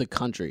the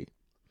country?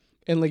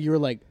 And like you were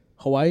like,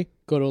 Hawaii,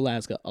 go to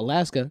Alaska.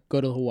 Alaska, go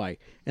to Hawaii.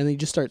 And then you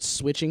just start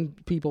switching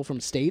people from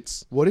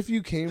states. What if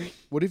you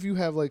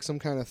have like some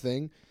kind of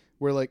thing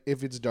where like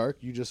if it's dark,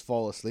 you just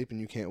fall asleep and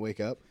you can't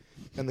wake up.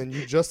 And then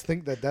you just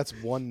think that that's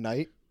one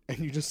night and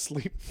you just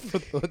sleep for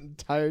the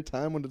entire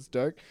time when it's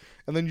dark.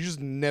 And then you just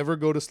never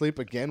go to sleep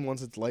again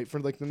once it's light for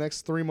like the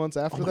next 3 months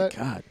after Oh that.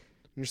 my God.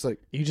 And you're just like,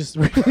 You just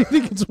really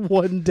think it's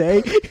one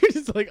day? You're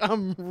just like,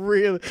 I'm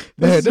really...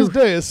 man, this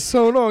day is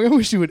so long. I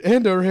wish it would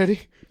end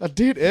already. I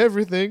did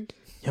everything.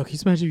 Yo, can you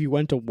imagine if you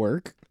went to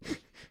work?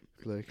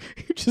 Like,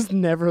 You just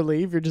never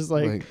leave. You're just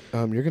like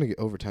you're going to get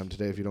overtime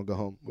today if you don't go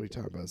home. What are you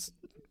talking about?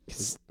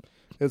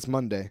 It's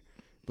Monday.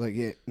 Like,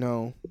 yeah,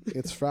 no,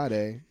 it's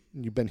Friday.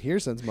 You've been here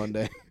since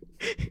Monday.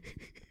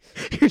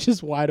 you're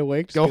just wide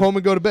awake. Just Go home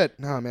and go to bed.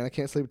 Nah, man, I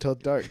can't sleep until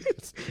it's dark.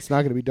 It's not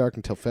going to be dark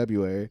until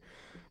February.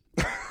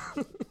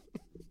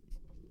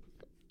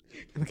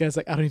 And the guy's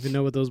like, I don't even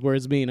know what those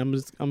words mean. I'm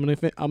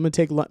gonna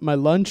take my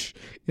lunch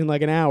in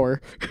like an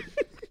hour.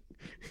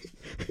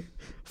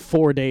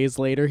 4 days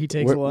later, he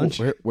takes lunch.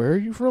 Where are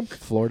you from?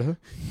 Florida.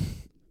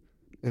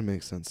 It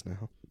makes sense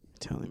now.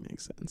 Totally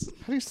makes sense.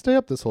 How do you stay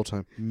up this whole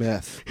time?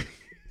 Meth.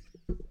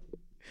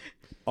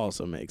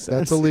 Also makes sense.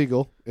 That's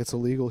illegal. It's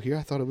illegal here.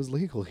 I thought it was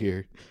legal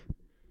here.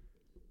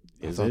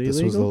 I Is thought it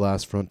this was the illegal?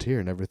 last frontier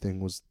and everything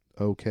was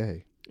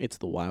okay. It's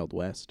the Wild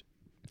West.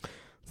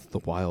 It's the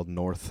wild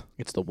north.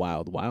 It's the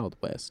Wild Wild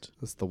West.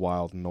 It's the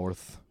wild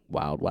north.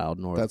 Wild Wild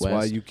Northwest. That's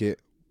why you get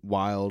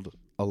wild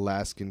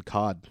Alaskan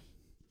cod.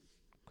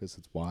 Because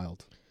it's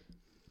wild.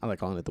 I like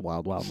calling it the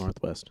Wild Wild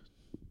Northwest.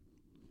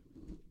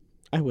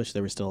 I wish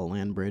there was still a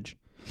land bridge.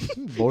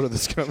 Bored of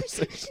this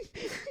conversation.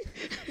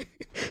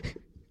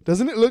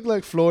 Doesn't it look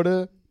like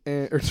Florida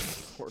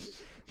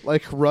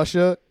like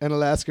Russia and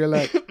Alaska are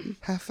like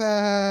high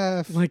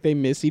five? Like they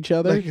miss each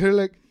other. Like they're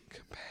like,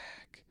 come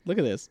back. Look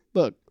at this.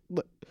 Look.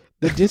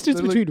 The distance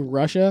They're like between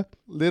Russia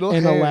Little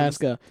and hands.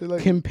 Alaska They're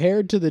like,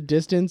 compared to the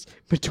distance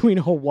between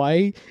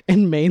Hawaii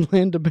and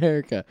mainland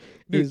America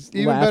dude, is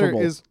even laughable.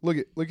 better is look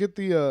at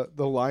the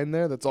line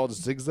there that's all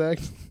just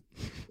zigzag.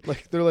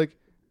 Like they're like,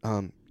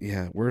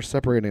 yeah, we're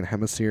separating a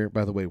hemisphere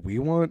by the way we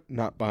want,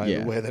 not by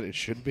Yeah. the way that it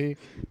should be.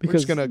 We're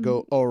Because- just gonna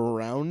go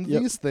around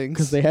Yep, these things.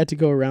 because they had to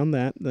go around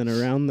that, then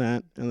around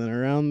that, and then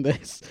around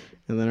this,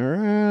 and then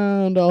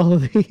around all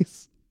of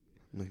these.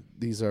 Like,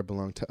 these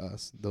belong to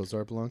us. Those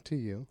belong to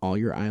you. All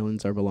your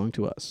islands belong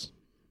to us.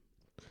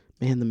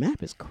 Man, the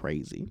map is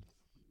crazy.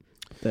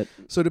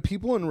 So do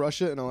people in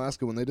Russia and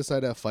Alaska, when they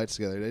decide to have fights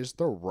together, they just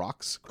throw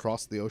rocks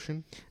across the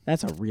ocean?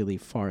 That's a really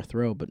far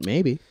throw, but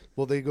maybe.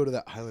 Well, they go to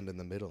that island in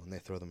the middle and they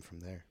throw them from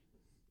there.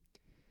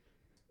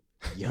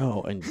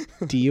 Yo, and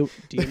do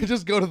They you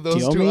just go to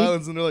those two Diomede?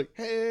 islands and they're like,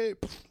 hey.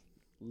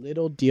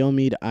 Little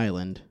Diomede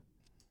Island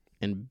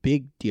and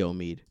Big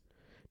Diomede.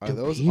 Are Do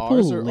those people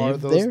ours or are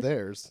live those there?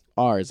 theirs?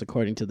 Ours,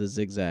 according to the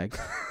zigzag.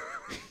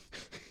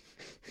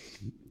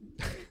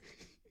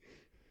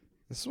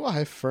 This is why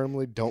I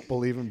firmly don't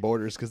believe in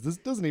borders, because this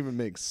doesn't even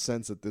make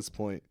sense at this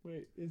point.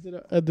 Wait, is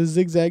it the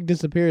zigzag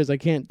disappears? I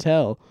can't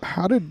tell.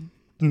 How did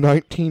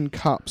 19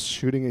 cops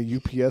shooting a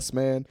UPS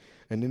man,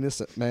 an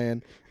innocent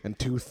man, and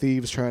 2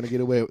 thieves trying to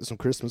get away with some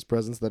Christmas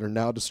presents that are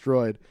now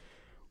destroyed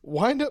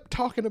wind up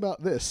talking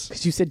about this?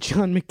 Because you said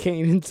John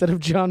McCain instead of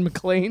John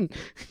McClane.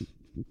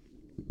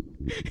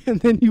 And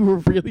then you were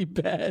really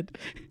bad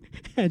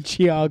at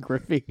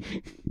geography.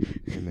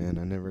 Hey man,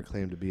 I never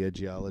claimed to be a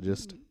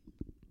geologist.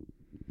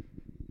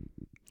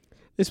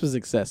 This was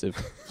excessive.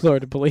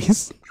 Florida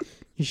police.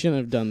 You shouldn't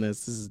have done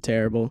this. This is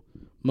terrible.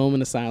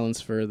 Moment of silence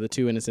for the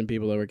 2 innocent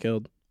people that were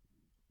killed.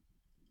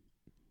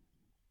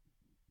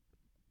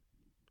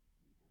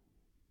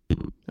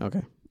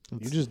 Okay.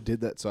 You just did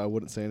that so I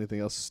wouldn't say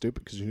anything else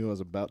stupid because you knew I was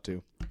about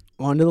to.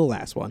 On to the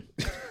last one.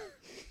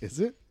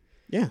 Is it?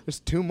 Yeah.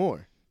 There's 2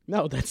 more.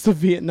 No, that's the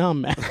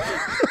Vietnam map.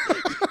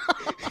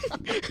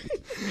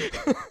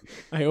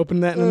 I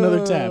opened that in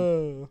another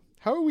tab.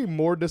 How are we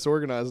more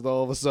disorganized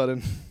all of a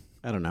sudden?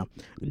 I don't know.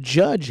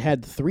 Judge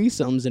had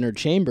threesomes in her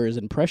chambers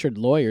and pressured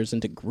lawyers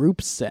into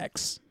group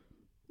sex.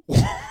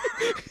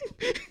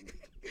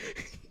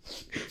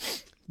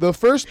 The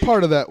first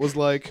part of that was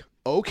like,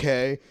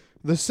 okay.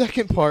 The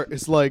second part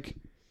is like,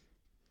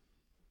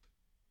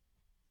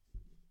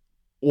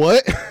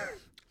 what?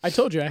 I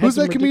told you. I had Who's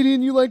some that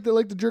comedian you like that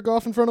like to jerk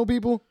off in front of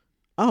people?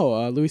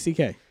 Oh, Louis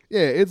C.K. Yeah,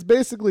 it's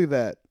basically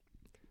that.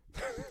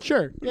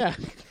 Sure, yeah.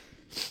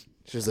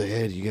 She was like,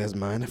 hey, do you guys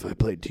mind if I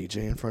played TJ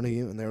in front of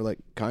you? And they were like,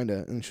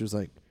 kinda. And she was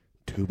like,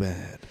 too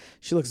bad.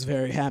 She looks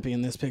very happy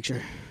in this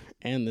picture.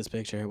 And this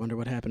picture. I wonder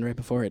what happened right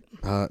before it.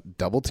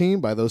 Double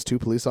team by those 2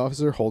 police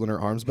officers holding her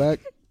arms back.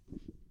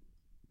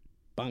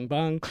 Bang,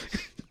 bang.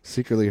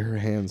 Secretly, her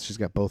hands, she's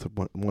got both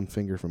one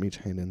finger from each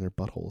hand in their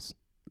buttholes.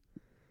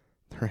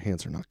 Her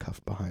hands are not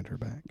cuffed behind her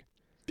back.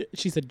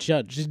 She's a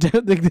judge.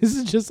 This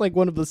is just like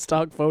one of the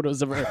stock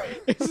photos of her.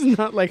 It's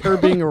not like her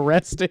being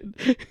arrested.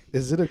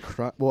 Is it a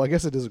crime? Well, I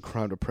guess it is a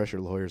crime to pressure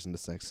lawyers into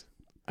sex.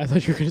 I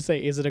thought you were going to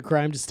say, is it a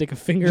crime to stick a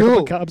finger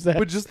up a cop's ass?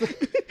 But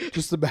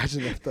just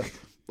imagine that.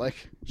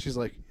 She's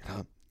like,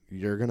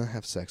 you're going to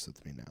have sex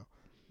with me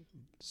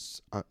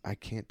now. I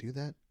can't do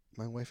that?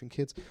 My wife and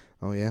kids?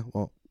 Oh, yeah?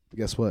 Well,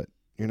 guess what?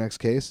 Your next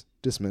case?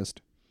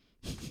 Dismissed.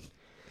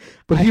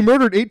 But he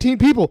murdered 18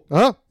 people.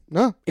 Huh?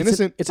 No,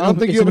 innocent. I don't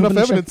think you have enough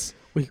evidence.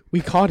 We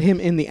caught him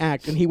in the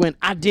act, and he went,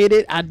 I did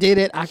it.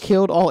 I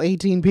killed all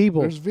 18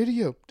 people. There's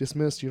video.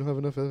 Dismissed. You don't have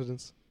enough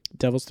evidence.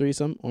 Devil's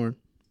threesome, or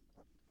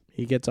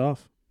he gets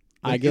off.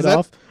 Like, I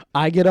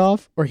get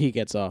off, or he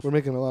gets off. We're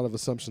making a lot of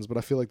assumptions, but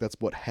I feel like that's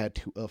what had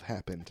to have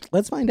happened.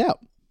 Let's find out.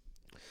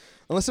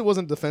 Unless it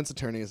wasn't defense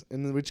attorneys,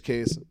 in which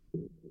case,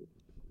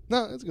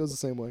 no, it goes the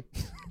same way.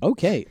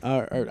 Okay,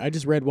 I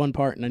just read one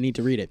part and I need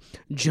to read it.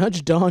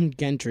 Judge Dawn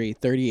Gentry,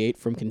 38,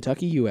 from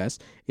Kentucky, U.S.,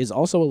 is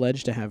also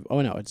alleged to have...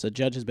 Oh, no, it's a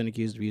judge has been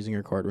accused of using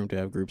her courtroom to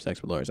have group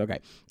sex with lawyers. Okay.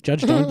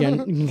 Judge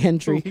Dawn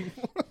Gentry...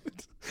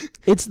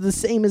 It's the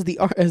same as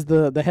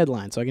the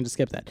headline, so I can just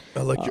skip that.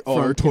 I like your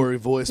oratory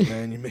voice,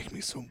 man. You make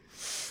me so...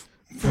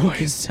 From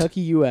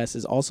Kentucky, U.S.,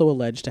 is also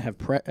alleged to have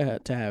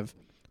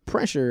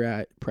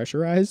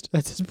pressurized.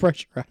 That says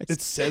pressurized.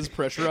 It says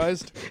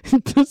pressurized?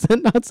 Does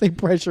that not say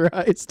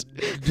pressurized?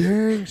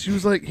 Dang. She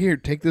was like, here,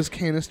 take this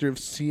canister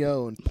of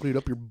CO and put it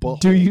up your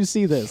butt. Do you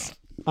see this?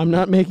 I'm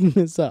not making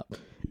this up.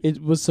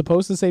 It was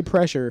supposed to say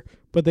pressure,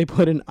 but they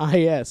put an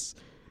IS.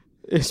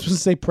 It's supposed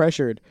to say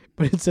pressured,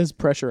 but it says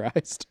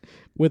pressurized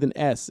with an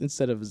S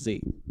instead of a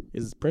Z.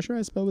 Is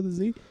pressurized spelled with a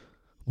Z?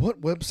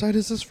 What website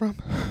is this from?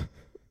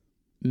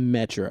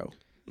 Metro.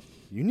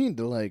 You need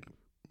to, like...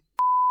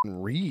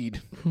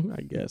 read.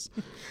 I guess.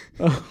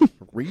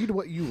 Read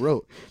what you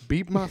wrote.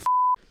 Beep my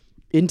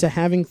into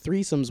having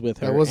threesomes with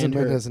her. That wasn't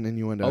meant as an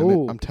innuendo.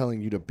 Oh. I'm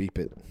telling you to beep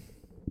it.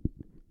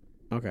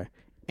 Okay.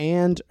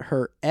 And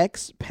her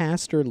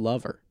ex-pastor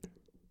lover.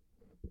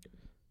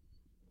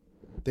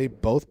 They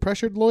both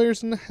pressured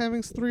lawyers into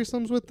having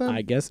threesomes with them?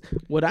 I guess.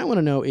 What I want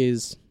to know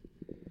is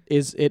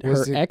it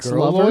was her it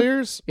ex-lover? Girl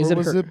lawyers? Is or it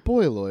was it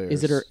boy lawyers?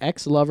 Is it her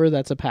ex-lover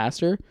that's a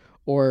pastor?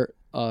 Or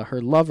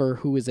her lover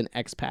who is an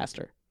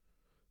ex-pastor?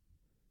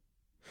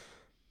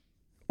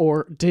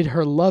 Or did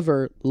her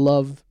lover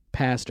love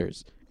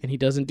pastors and he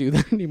doesn't do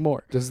that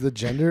anymore? Does the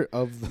gender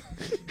of the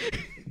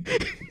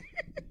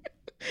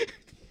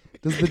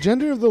Does the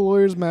gender of the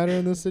lawyers matter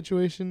in this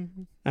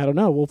situation? I don't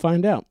know. We'll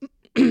find out.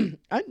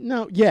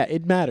 Yeah,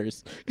 it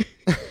matters.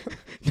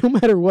 No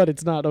matter what,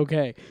 it's not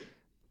okay.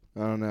 I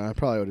don't know. I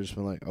probably would have just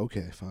been like,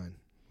 okay, fine,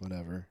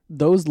 whatever.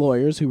 Those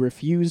lawyers who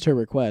refused her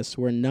requests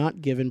were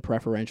not given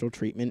preferential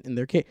treatment in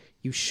their case.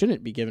 You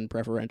shouldn't be given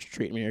preferential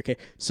treatment in your case.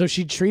 So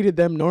she treated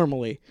them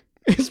normally.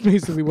 It's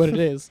basically what it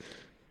is.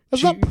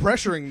 That's not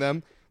pressuring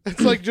them.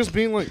 It's like just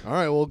being like, all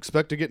right, we'll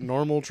expect to get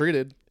normal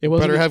treated. It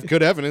wasn't better have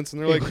good evidence.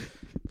 And they're like,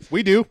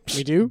 we do.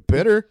 We do?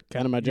 Better.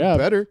 Kind of my job.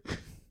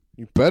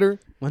 You better.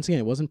 Once again,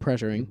 it wasn't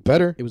pressuring.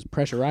 Better. It was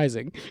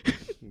pressurizing.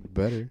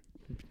 Better.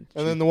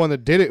 And then the one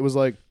that did it was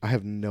like, I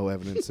have no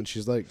evidence. And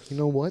she's like, you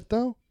know what,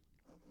 though?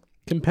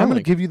 Compelling. I'm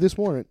going to give you this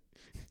warrant.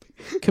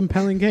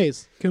 Compelling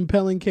case.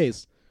 Compelling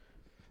case.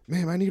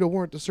 Ma'am, I need a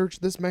warrant to search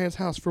this man's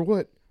house for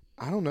what?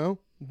 I don't know.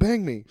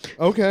 Bang me.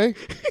 Okay.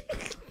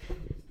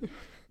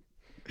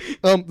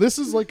 This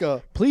is like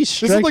a... Please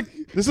strike,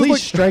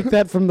 strike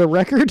that from the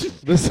record.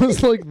 This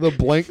is like the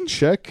blank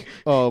check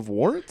of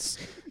warrants.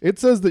 It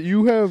says that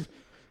you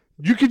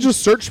can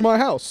just search my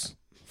house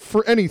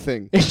for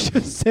anything. It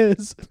just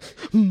says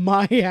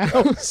my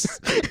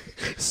house.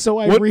 So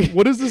I read.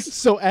 What is this?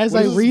 So as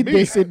I read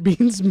this, it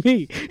means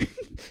me.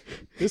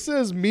 This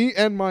says me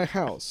and my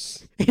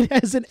house. It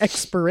has an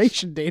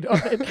expiration date on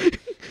it,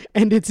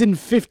 and it's in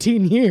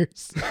 15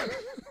 years.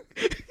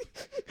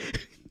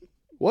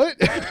 What?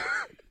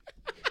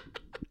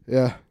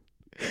 Yeah.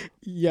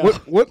 Yeah.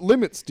 What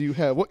limits do you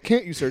have? What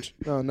can't you search?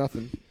 No,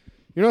 nothing.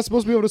 You're not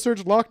supposed to be able to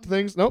search locked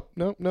things. Nope.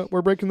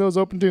 We're breaking those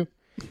open too.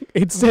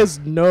 It says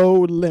no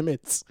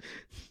limits.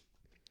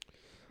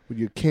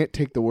 You can't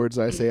take the words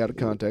I say out of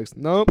context.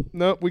 Nope,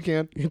 we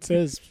can't. It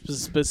says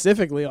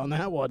specifically on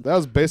that one. That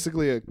was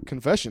basically a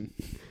confession.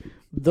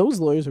 Those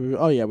lawyers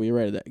we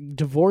read that.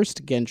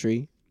 Divorced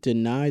Gentry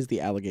denies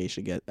the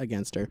allegation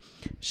against her.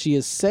 She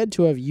is said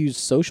to have used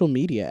social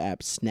media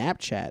app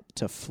Snapchat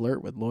to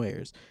flirt with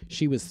lawyers.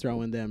 She was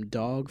throwing them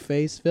dog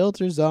face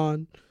filters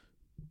on.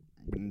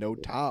 With no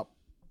top.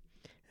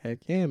 Heck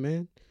yeah,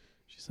 man.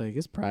 She's like,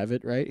 it's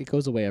private, right? It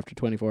goes away after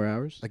 24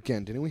 hours.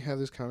 Again, didn't we have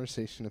this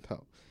conversation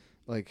about,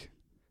 like,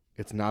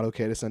 it's not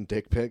okay to send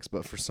dick pics,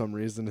 but for some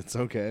reason it's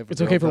okay.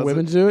 It's okay for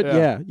women to do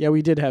it? Yeah,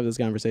 we did have this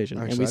conversation.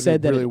 Actually, and we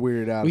said that really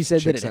weirded out. We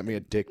said chick that sent me a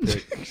dick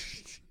pic.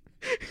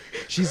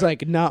 She's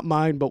like, not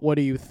mine, but what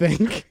do you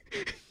think?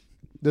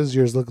 Does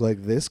yours look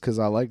like this? Because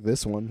I like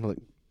this one. Like,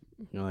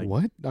 you're like,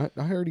 what? I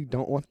already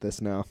don't want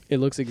this now. It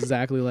looks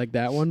exactly like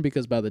that one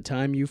because by the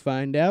time you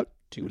find out,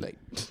 too late.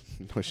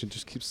 No, she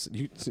just keeps.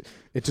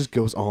 It just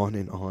goes on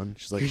and on.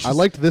 She's like, I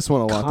liked this one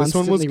a lot. This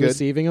one was good.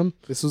 Receiving them.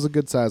 This was a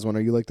good size one. Are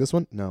you like this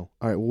one? No.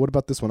 All right. Well, what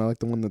about this one? I like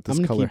the one that this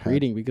I'm color gonna keep had.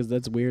 reading because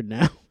that's weird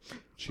now.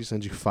 She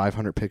sends you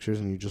 500 pictures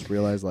and you just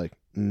realize, like,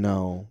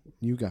 no,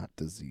 you got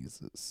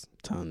diseases.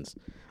 Tons.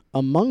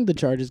 Among the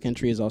charges,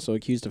 Gentry is also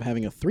accused of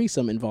having a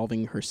threesome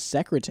involving her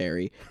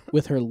secretary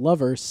with her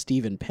lover,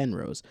 Stephen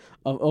Penrose.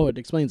 It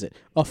explains it.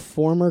 A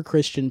former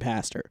Christian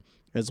pastor,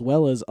 as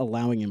well as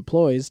allowing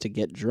employees to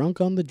get drunk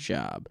on the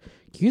job.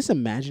 Can you just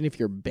imagine if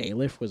your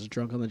bailiff was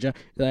drunk on the job?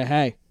 You're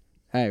like,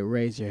 hey,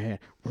 raise your hand.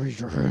 Raise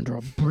your hand or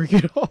I'll break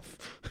it off.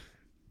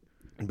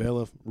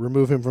 Bailiff,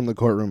 remove him from the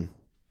courtroom.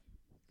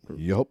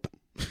 Yup.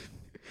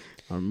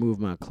 I'll remove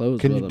my clothes.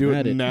 Can you do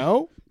it it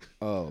now?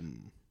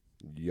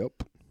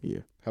 Yup. Yeah.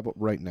 How about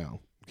right now?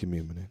 Give me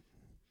a minute.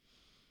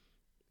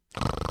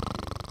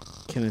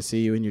 Can I see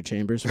you in your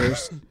chambers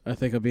first? I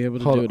think I'll be able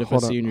to do it if I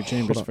see you in your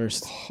chambers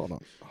first. Hold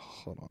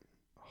on.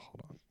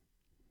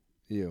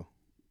 You.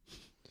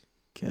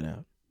 Get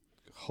out.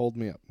 Hold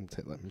me up. I'm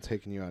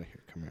taking you out of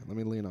here. Come here. Let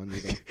me lean on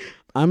you. Then.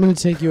 I'm gonna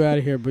take you out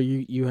of here, but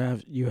you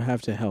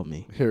have to help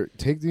me. Here,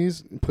 take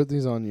these and put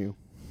these on you.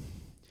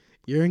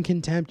 You're in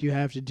contempt. You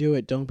have to do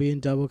it. Don't be in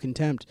double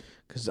contempt.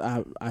 Because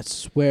I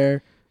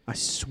swear.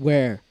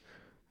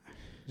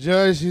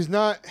 Judge, he's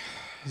not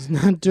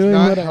doing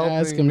what I helping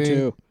asked him me.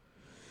 to.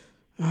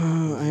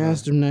 I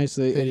asked him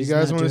nicely. Hey, you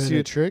guys want to see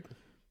a trick?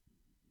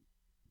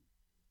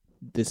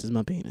 This is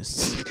my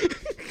penis.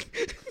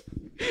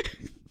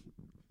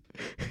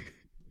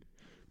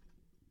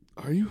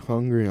 Are you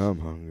hungry? I'm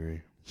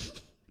hungry.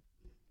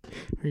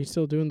 Are you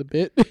still doing the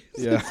bit?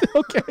 Yeah.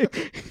 Okay.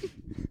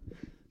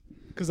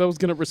 Because I was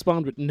going to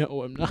respond, but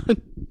no, I'm not.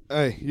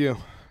 Hey, you.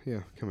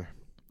 Yeah, come here.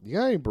 You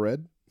got any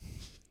bread?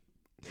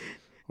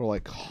 Or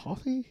like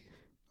coffee?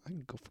 I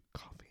can go for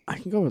coffee. I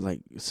can go with like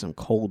some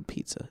cold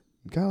pizza.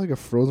 You got like a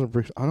frozen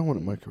burrito? I don't want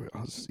a microwave.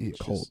 I'll just eat it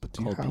Just cold. But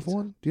do you cold have pizza.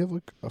 one? Do you have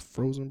like a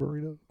frozen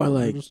burrito? Or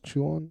like, you just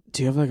chew on?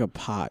 do you have like a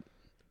pot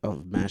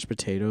of mashed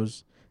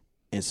potatoes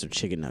and some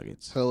chicken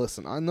nuggets? So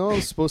listen, I know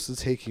I'm supposed to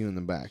take you in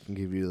the back and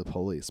give you to the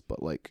police,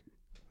 but like,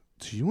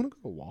 do you want to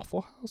go to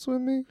Waffle House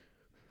with me?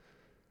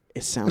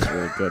 It sounds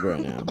really good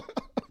right now.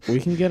 We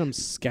can get them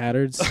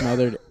scattered,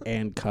 smothered,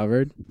 and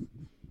covered.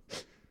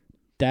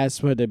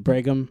 That's where they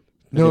break them.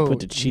 No, they put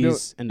the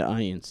cheese and the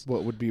onions.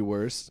 What would be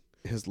worse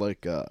is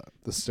like the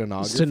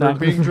stenographer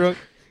being drunk.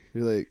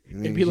 You're like,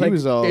 It'd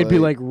be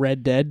like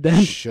Red Dead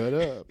then. Shut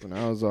up, and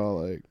I was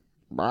all like,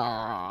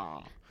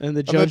 bah. And the And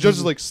the judge judge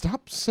is like,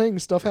 stop saying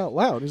stuff out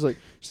loud. He's like,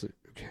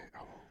 okay.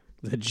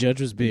 the judge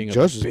was being a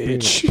Judge is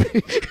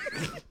bitch.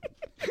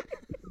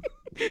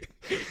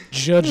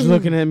 Judge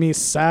looking at me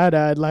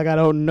side-eyed like I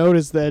don't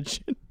notice that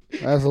shit.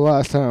 That's the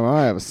last time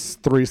I have a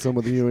threesome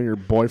with you and your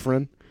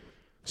boyfriend.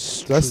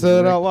 Did I say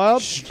that out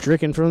loud?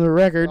 Stricken from the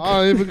record.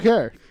 I don't even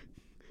care.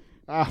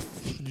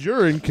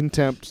 You're in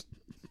contempt.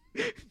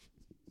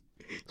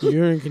 You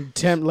were in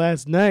contempt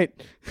last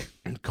night.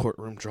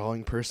 Courtroom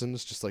drawing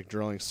persons just like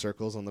drawing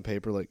circles on the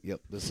paper like,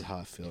 yep, this is how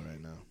I feel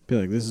right now. Be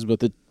like, this is what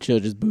the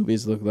judge's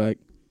boobies look like.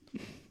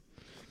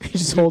 He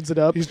just holds it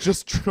up. He's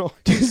just drawing.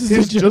 This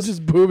is the judge's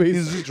boobies.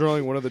 He's just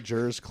drawing one of the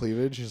jurors'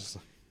 cleavage. He's just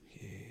like,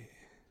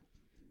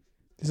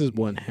 This is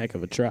one heck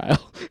of a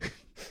trial.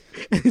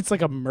 It's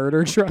like a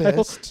murder trial.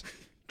 best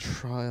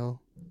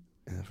trial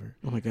ever.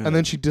 Oh my God. And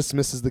then she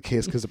dismisses the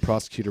case because the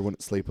prosecutor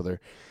wouldn't sleep with her.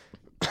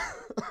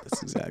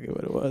 That's exactly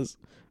what it was.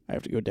 I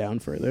have to go down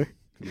further.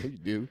 Yeah, you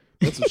do.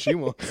 That's what she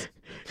wants.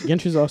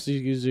 Gentry's also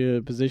used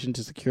a position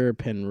to secure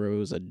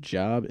Penrose a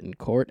job in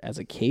court as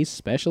a case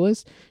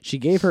specialist. She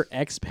gave her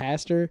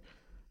ex-pastor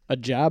a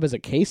job as a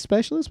case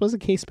specialist? What does a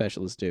case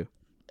specialist do?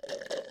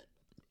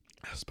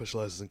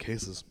 Specializes in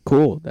cases.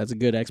 Cool. That's a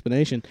good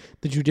explanation.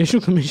 The Judicial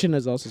Commission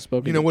has also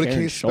spoken You know to what a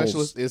Karen case Scholes.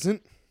 specialist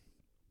isn't?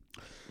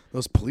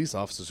 Those police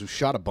officers who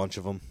shot a bunch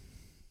of them.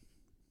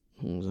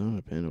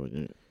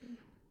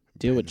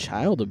 Deal with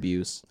child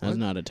abuse. That's What?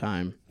 not a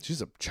time.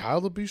 She's a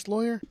child abuse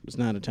lawyer? It's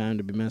not a time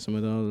to be messing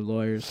with all the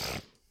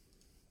lawyers.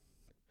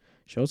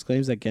 Scholes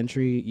claims that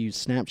Gentry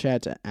used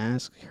Snapchat to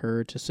ask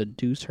her to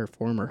seduce her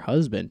former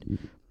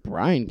husband.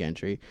 Brian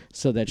Gentry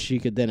so that she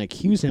could then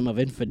accuse him of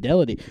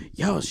infidelity.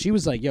 Yo, she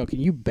was like, yo, can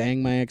you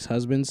bang my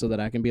ex-husband so that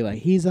I can be like,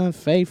 he's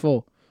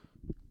unfaithful?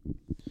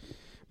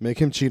 Make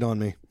him cheat on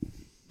me.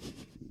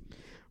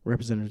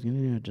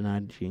 Representative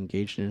denied she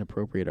engaged in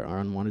inappropriate or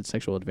unwanted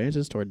sexual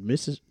advances toward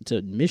Miss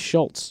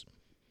Schultz.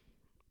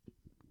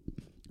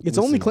 It's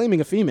only claiming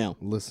a female.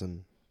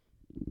 Listen.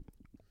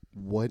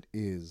 What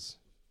is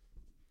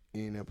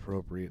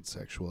inappropriate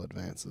sexual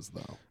advances,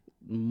 though?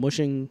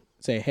 Mushing,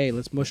 say, hey,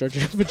 let's mush our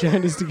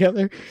vaginas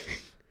together.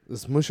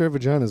 Let's mush our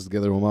vaginas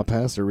together while my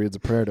pastor reads a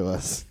prayer to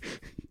us.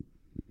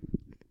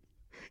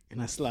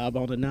 And I slob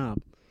on the knob.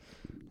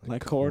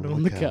 Like corn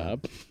on the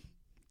cob.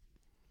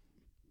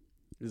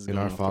 In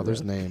our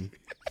Father's name.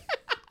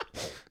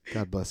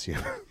 God bless you.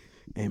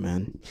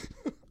 Amen.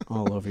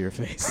 All over your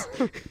face.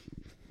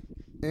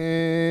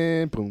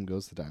 And boom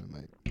goes the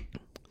dynamite.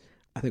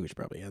 I think we should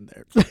probably end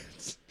there.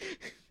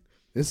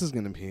 This is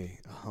going to be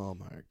a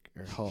Hallmark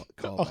or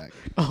callback.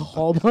 A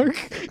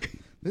Hallmark?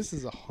 This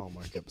is a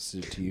Hallmark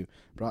episode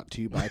brought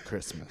to you by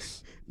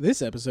Christmas.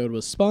 This episode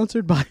was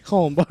sponsored by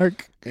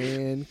Hallmark.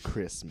 And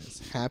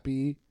Christmas.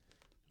 Happy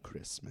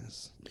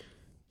Christmas.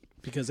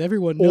 Because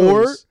everyone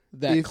knows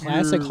that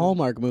classic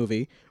Hallmark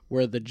movie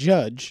where the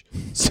judge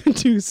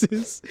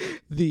seduces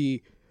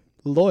the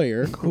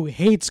lawyer who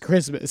hates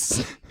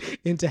Christmas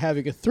into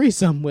having a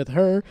threesome with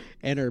her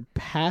and her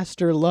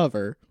pastor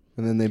lover.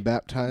 And then they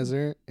baptize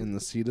her in the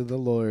seat of the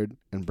Lord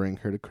and bring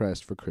her to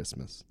Christ for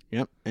Christmas.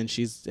 Yep, and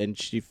she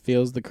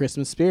feels the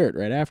Christmas spirit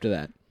right after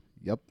that.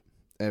 Yep,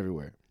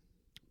 everywhere.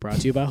 Brought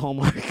to you by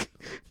Hallmark.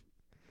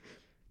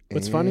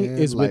 What's funny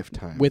is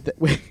Lifetime.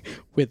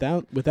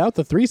 without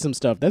the threesome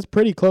stuff, that's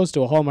pretty close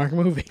to a Hallmark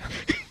movie.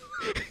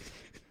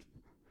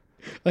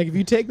 Like if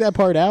you take that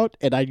part out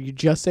and you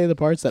just say the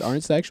parts that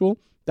aren't sexual,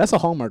 that's a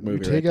Hallmark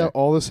movie. You take out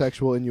all the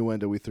sexual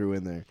innuendo we threw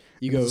in there.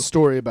 You go a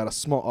story about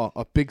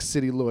a big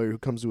city lawyer who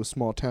comes to a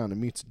small town and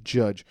meets a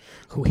judge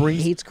who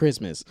hates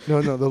Christmas.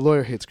 No, the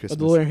lawyer hates Christmas.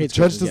 The lawyer hates the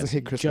judge Christmas. Doesn't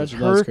hate Christmas. Judge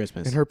loves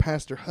Christmas. And her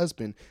pastor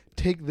husband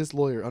take this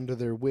lawyer under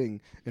their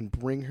wing and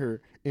bring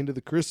her into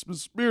the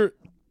Christmas spirit.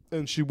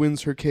 And she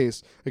wins her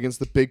case against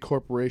the big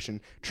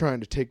corporation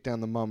trying to take down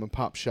the mom and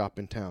pop shop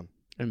in town.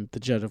 And the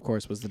judge, of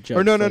course, was the judge.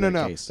 Or no.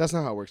 Case. That's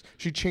not how it works.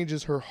 She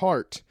changes her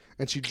heart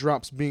and she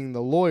drops being the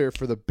lawyer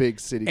for the big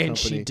city company. And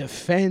she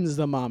defends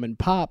the mom and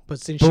pop, but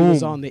since she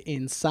was on the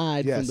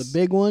inside from the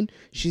big one,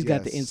 she's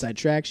got the inside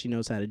track. She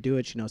knows how to do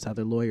it. She knows how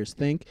the lawyers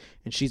think.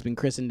 And she's been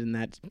christened in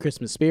that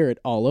Christmas spirit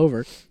all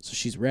over, so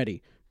she's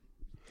ready.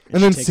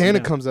 And then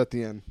Santa comes at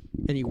the end.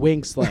 And he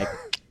winks like,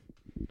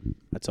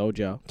 I told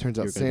y'all. Turns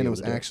out Santa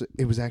was actually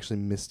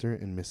Mr.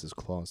 and Mrs.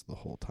 Claus the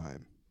whole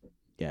time.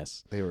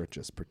 Yes. They were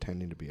just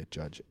pretending to be a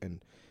judge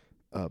and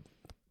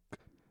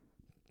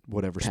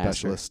whatever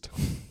pastor. Specialist.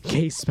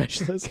 Case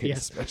specialist.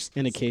 Specialist.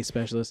 And a case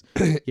specialist.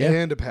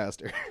 And a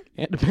pastor.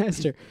 And a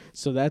pastor.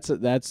 So that's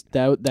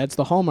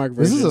the Hallmark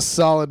version. This is a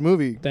solid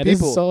movie. That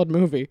is a solid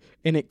movie.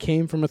 And it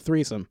came from a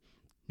threesome.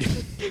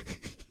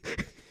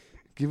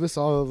 Give us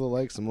all of the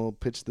likes and we'll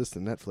pitch this to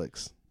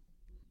Netflix.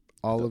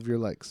 All of your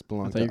likes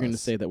belong to us. I thought you were going to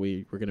say that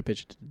we were going to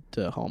pitch it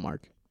to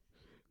Hallmark.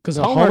 Because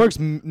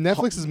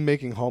Netflix is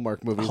making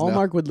Hallmark movies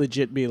Hallmark now. would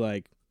legit be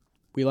like,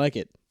 we like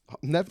it.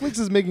 Netflix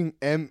is making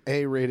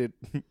MA-rated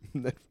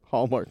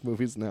Hallmark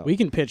movies now. We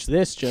can pitch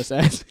this just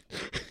as...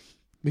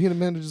 Me and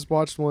Amanda just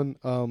watched one,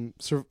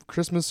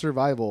 Christmas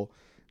Survival.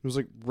 It was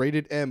like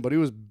rated M, but it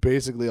was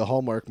basically a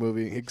Hallmark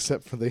movie,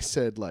 except for they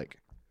said like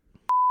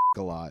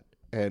a lot.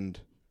 And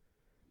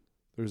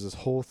there was this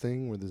whole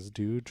thing where this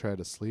dude tried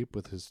to sleep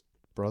with his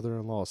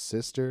brother-in-law's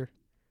sister,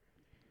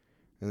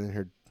 and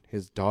then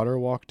his daughter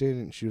walked in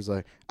and she was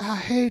like, I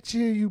hate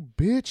you, you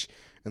bitch.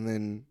 And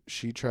then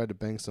she tried to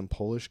bang some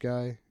Polish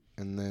guy,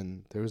 and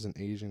then there was an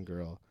Asian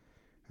girl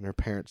and her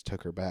parents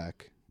took her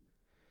back.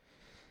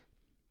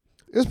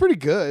 It was pretty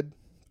good.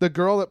 The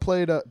girl that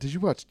played did you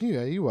watch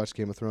you watched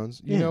Game of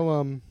Thrones. You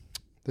know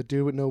the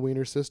dude with no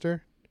wiener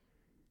sister?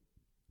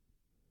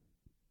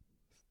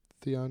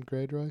 Theon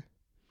Greyjoy?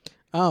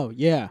 Oh,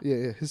 yeah.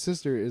 Yeah, his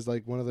sister is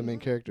like one of the main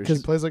characters. She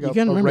plays like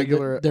a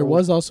regular... There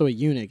was also a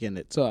eunuch in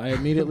it, so I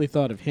immediately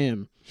thought of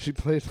him. She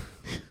played...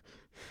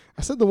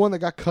 I said the one that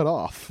got cut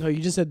off. No,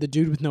 you just said the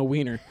dude with no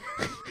wiener.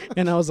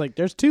 And I was like,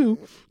 there's two.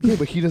 Yeah,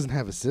 but he doesn't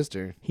have a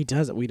sister. He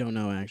doesn't. We don't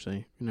know,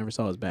 actually. We never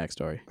saw his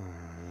backstory.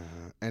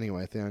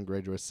 Anyway, Theon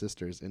Greyjoy's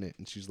sister's in it,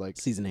 and she's like...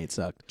 Season 8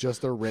 sucked.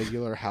 Just a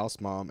regular house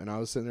mom, and I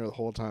was sitting there the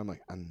whole time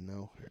like, I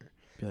know her.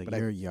 Be like,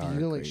 but you're I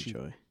feel like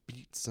Greyjoy. She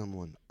beat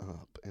someone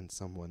up, and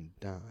someone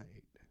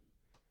died.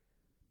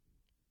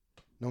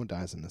 No one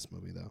dies in this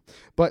movie, though.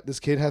 But this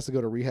kid has to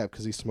go to rehab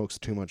because he smokes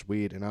too much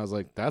weed. And I was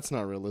like, that's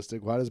not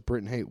realistic. Why does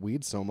Britain hate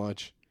weed so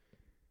much?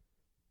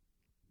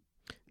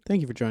 Thank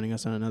you for joining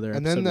us on another episode.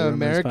 And then the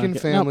American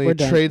family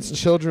trades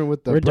children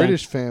with the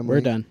British family.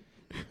 We're done.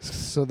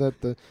 So that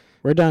the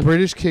We're done.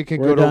 British kid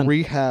can go to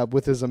rehab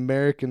with his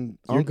American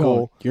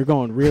uncle. You're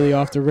going really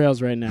off the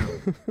rails right now.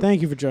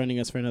 Thank you for joining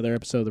us for another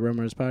episode of the Rum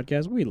Runners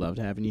Podcast. We loved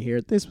having you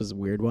here. This was a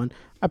weird one.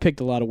 I picked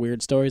a lot of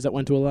weird stories that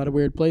went to a lot of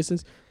weird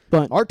places.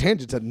 But Our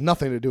tangents had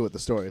nothing to do with the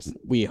stories.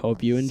 we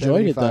hope you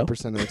enjoyed it, though.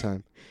 75% of the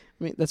time.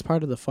 I mean, that's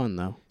part of the fun,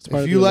 though. It's part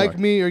If of you the like allure.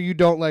 me or you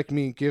don't like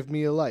me, give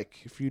me a like.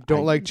 If you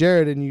don't like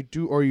Jared and you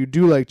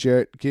do like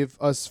Jared, give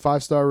us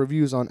 5-star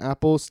reviews on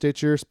Apple,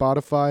 Stitcher,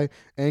 Spotify,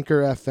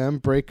 Anchor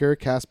FM, Breaker,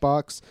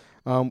 Castbox.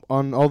 On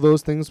all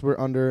those things, we're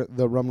under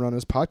the Rum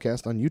Runners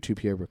podcast. On YouTube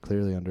here, we're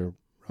clearly under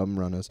Rum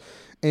Runners.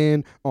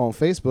 And on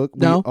Facebook,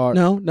 we are...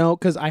 No,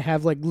 because I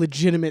have like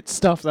legitimate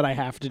stuff that I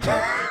have to do.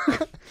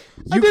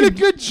 I did a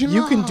good job.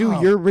 You can do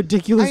your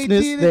ridiculousness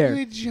I did there. a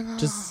good job.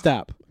 Just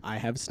stop. I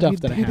have stuff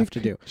that I did a have to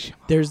do. good job.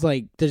 There's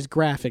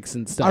graphics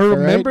and stuff. I all right?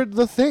 remembered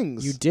the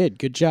things. You did.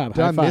 Good job.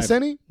 Did High I five. miss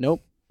any?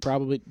 Nope.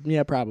 Probably.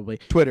 Yeah, probably.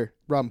 Twitter,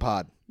 Rum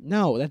Pod.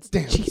 No, that's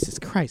Damn. Jesus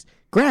Christ.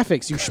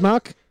 Graphics, you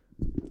schmuck.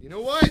 You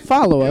know what?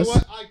 Follow us. You know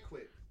what? I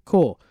quit.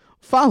 Cool.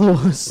 Follow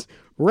us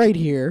right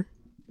here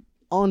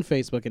on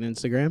Facebook and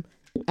Instagram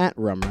at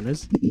Rum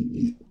Runners.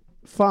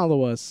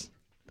 Follow us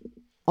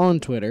on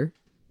Twitter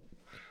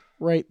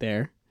right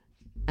there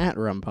at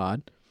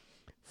RumPod.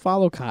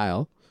 Follow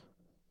Kyle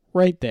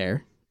right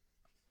there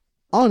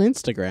on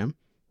Instagram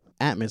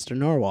at Mr.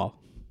 Norwal.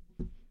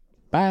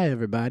 Bye,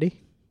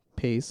 everybody.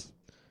 Peace.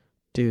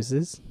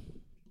 Deuces.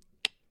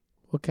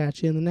 We'll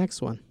catch you in the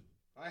next one.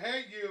 I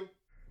hate you.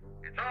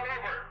 It's all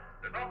over.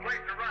 There's no place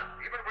to run,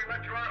 even if we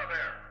let you out of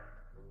there.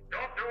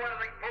 Don't do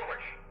anything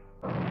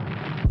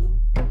foolish.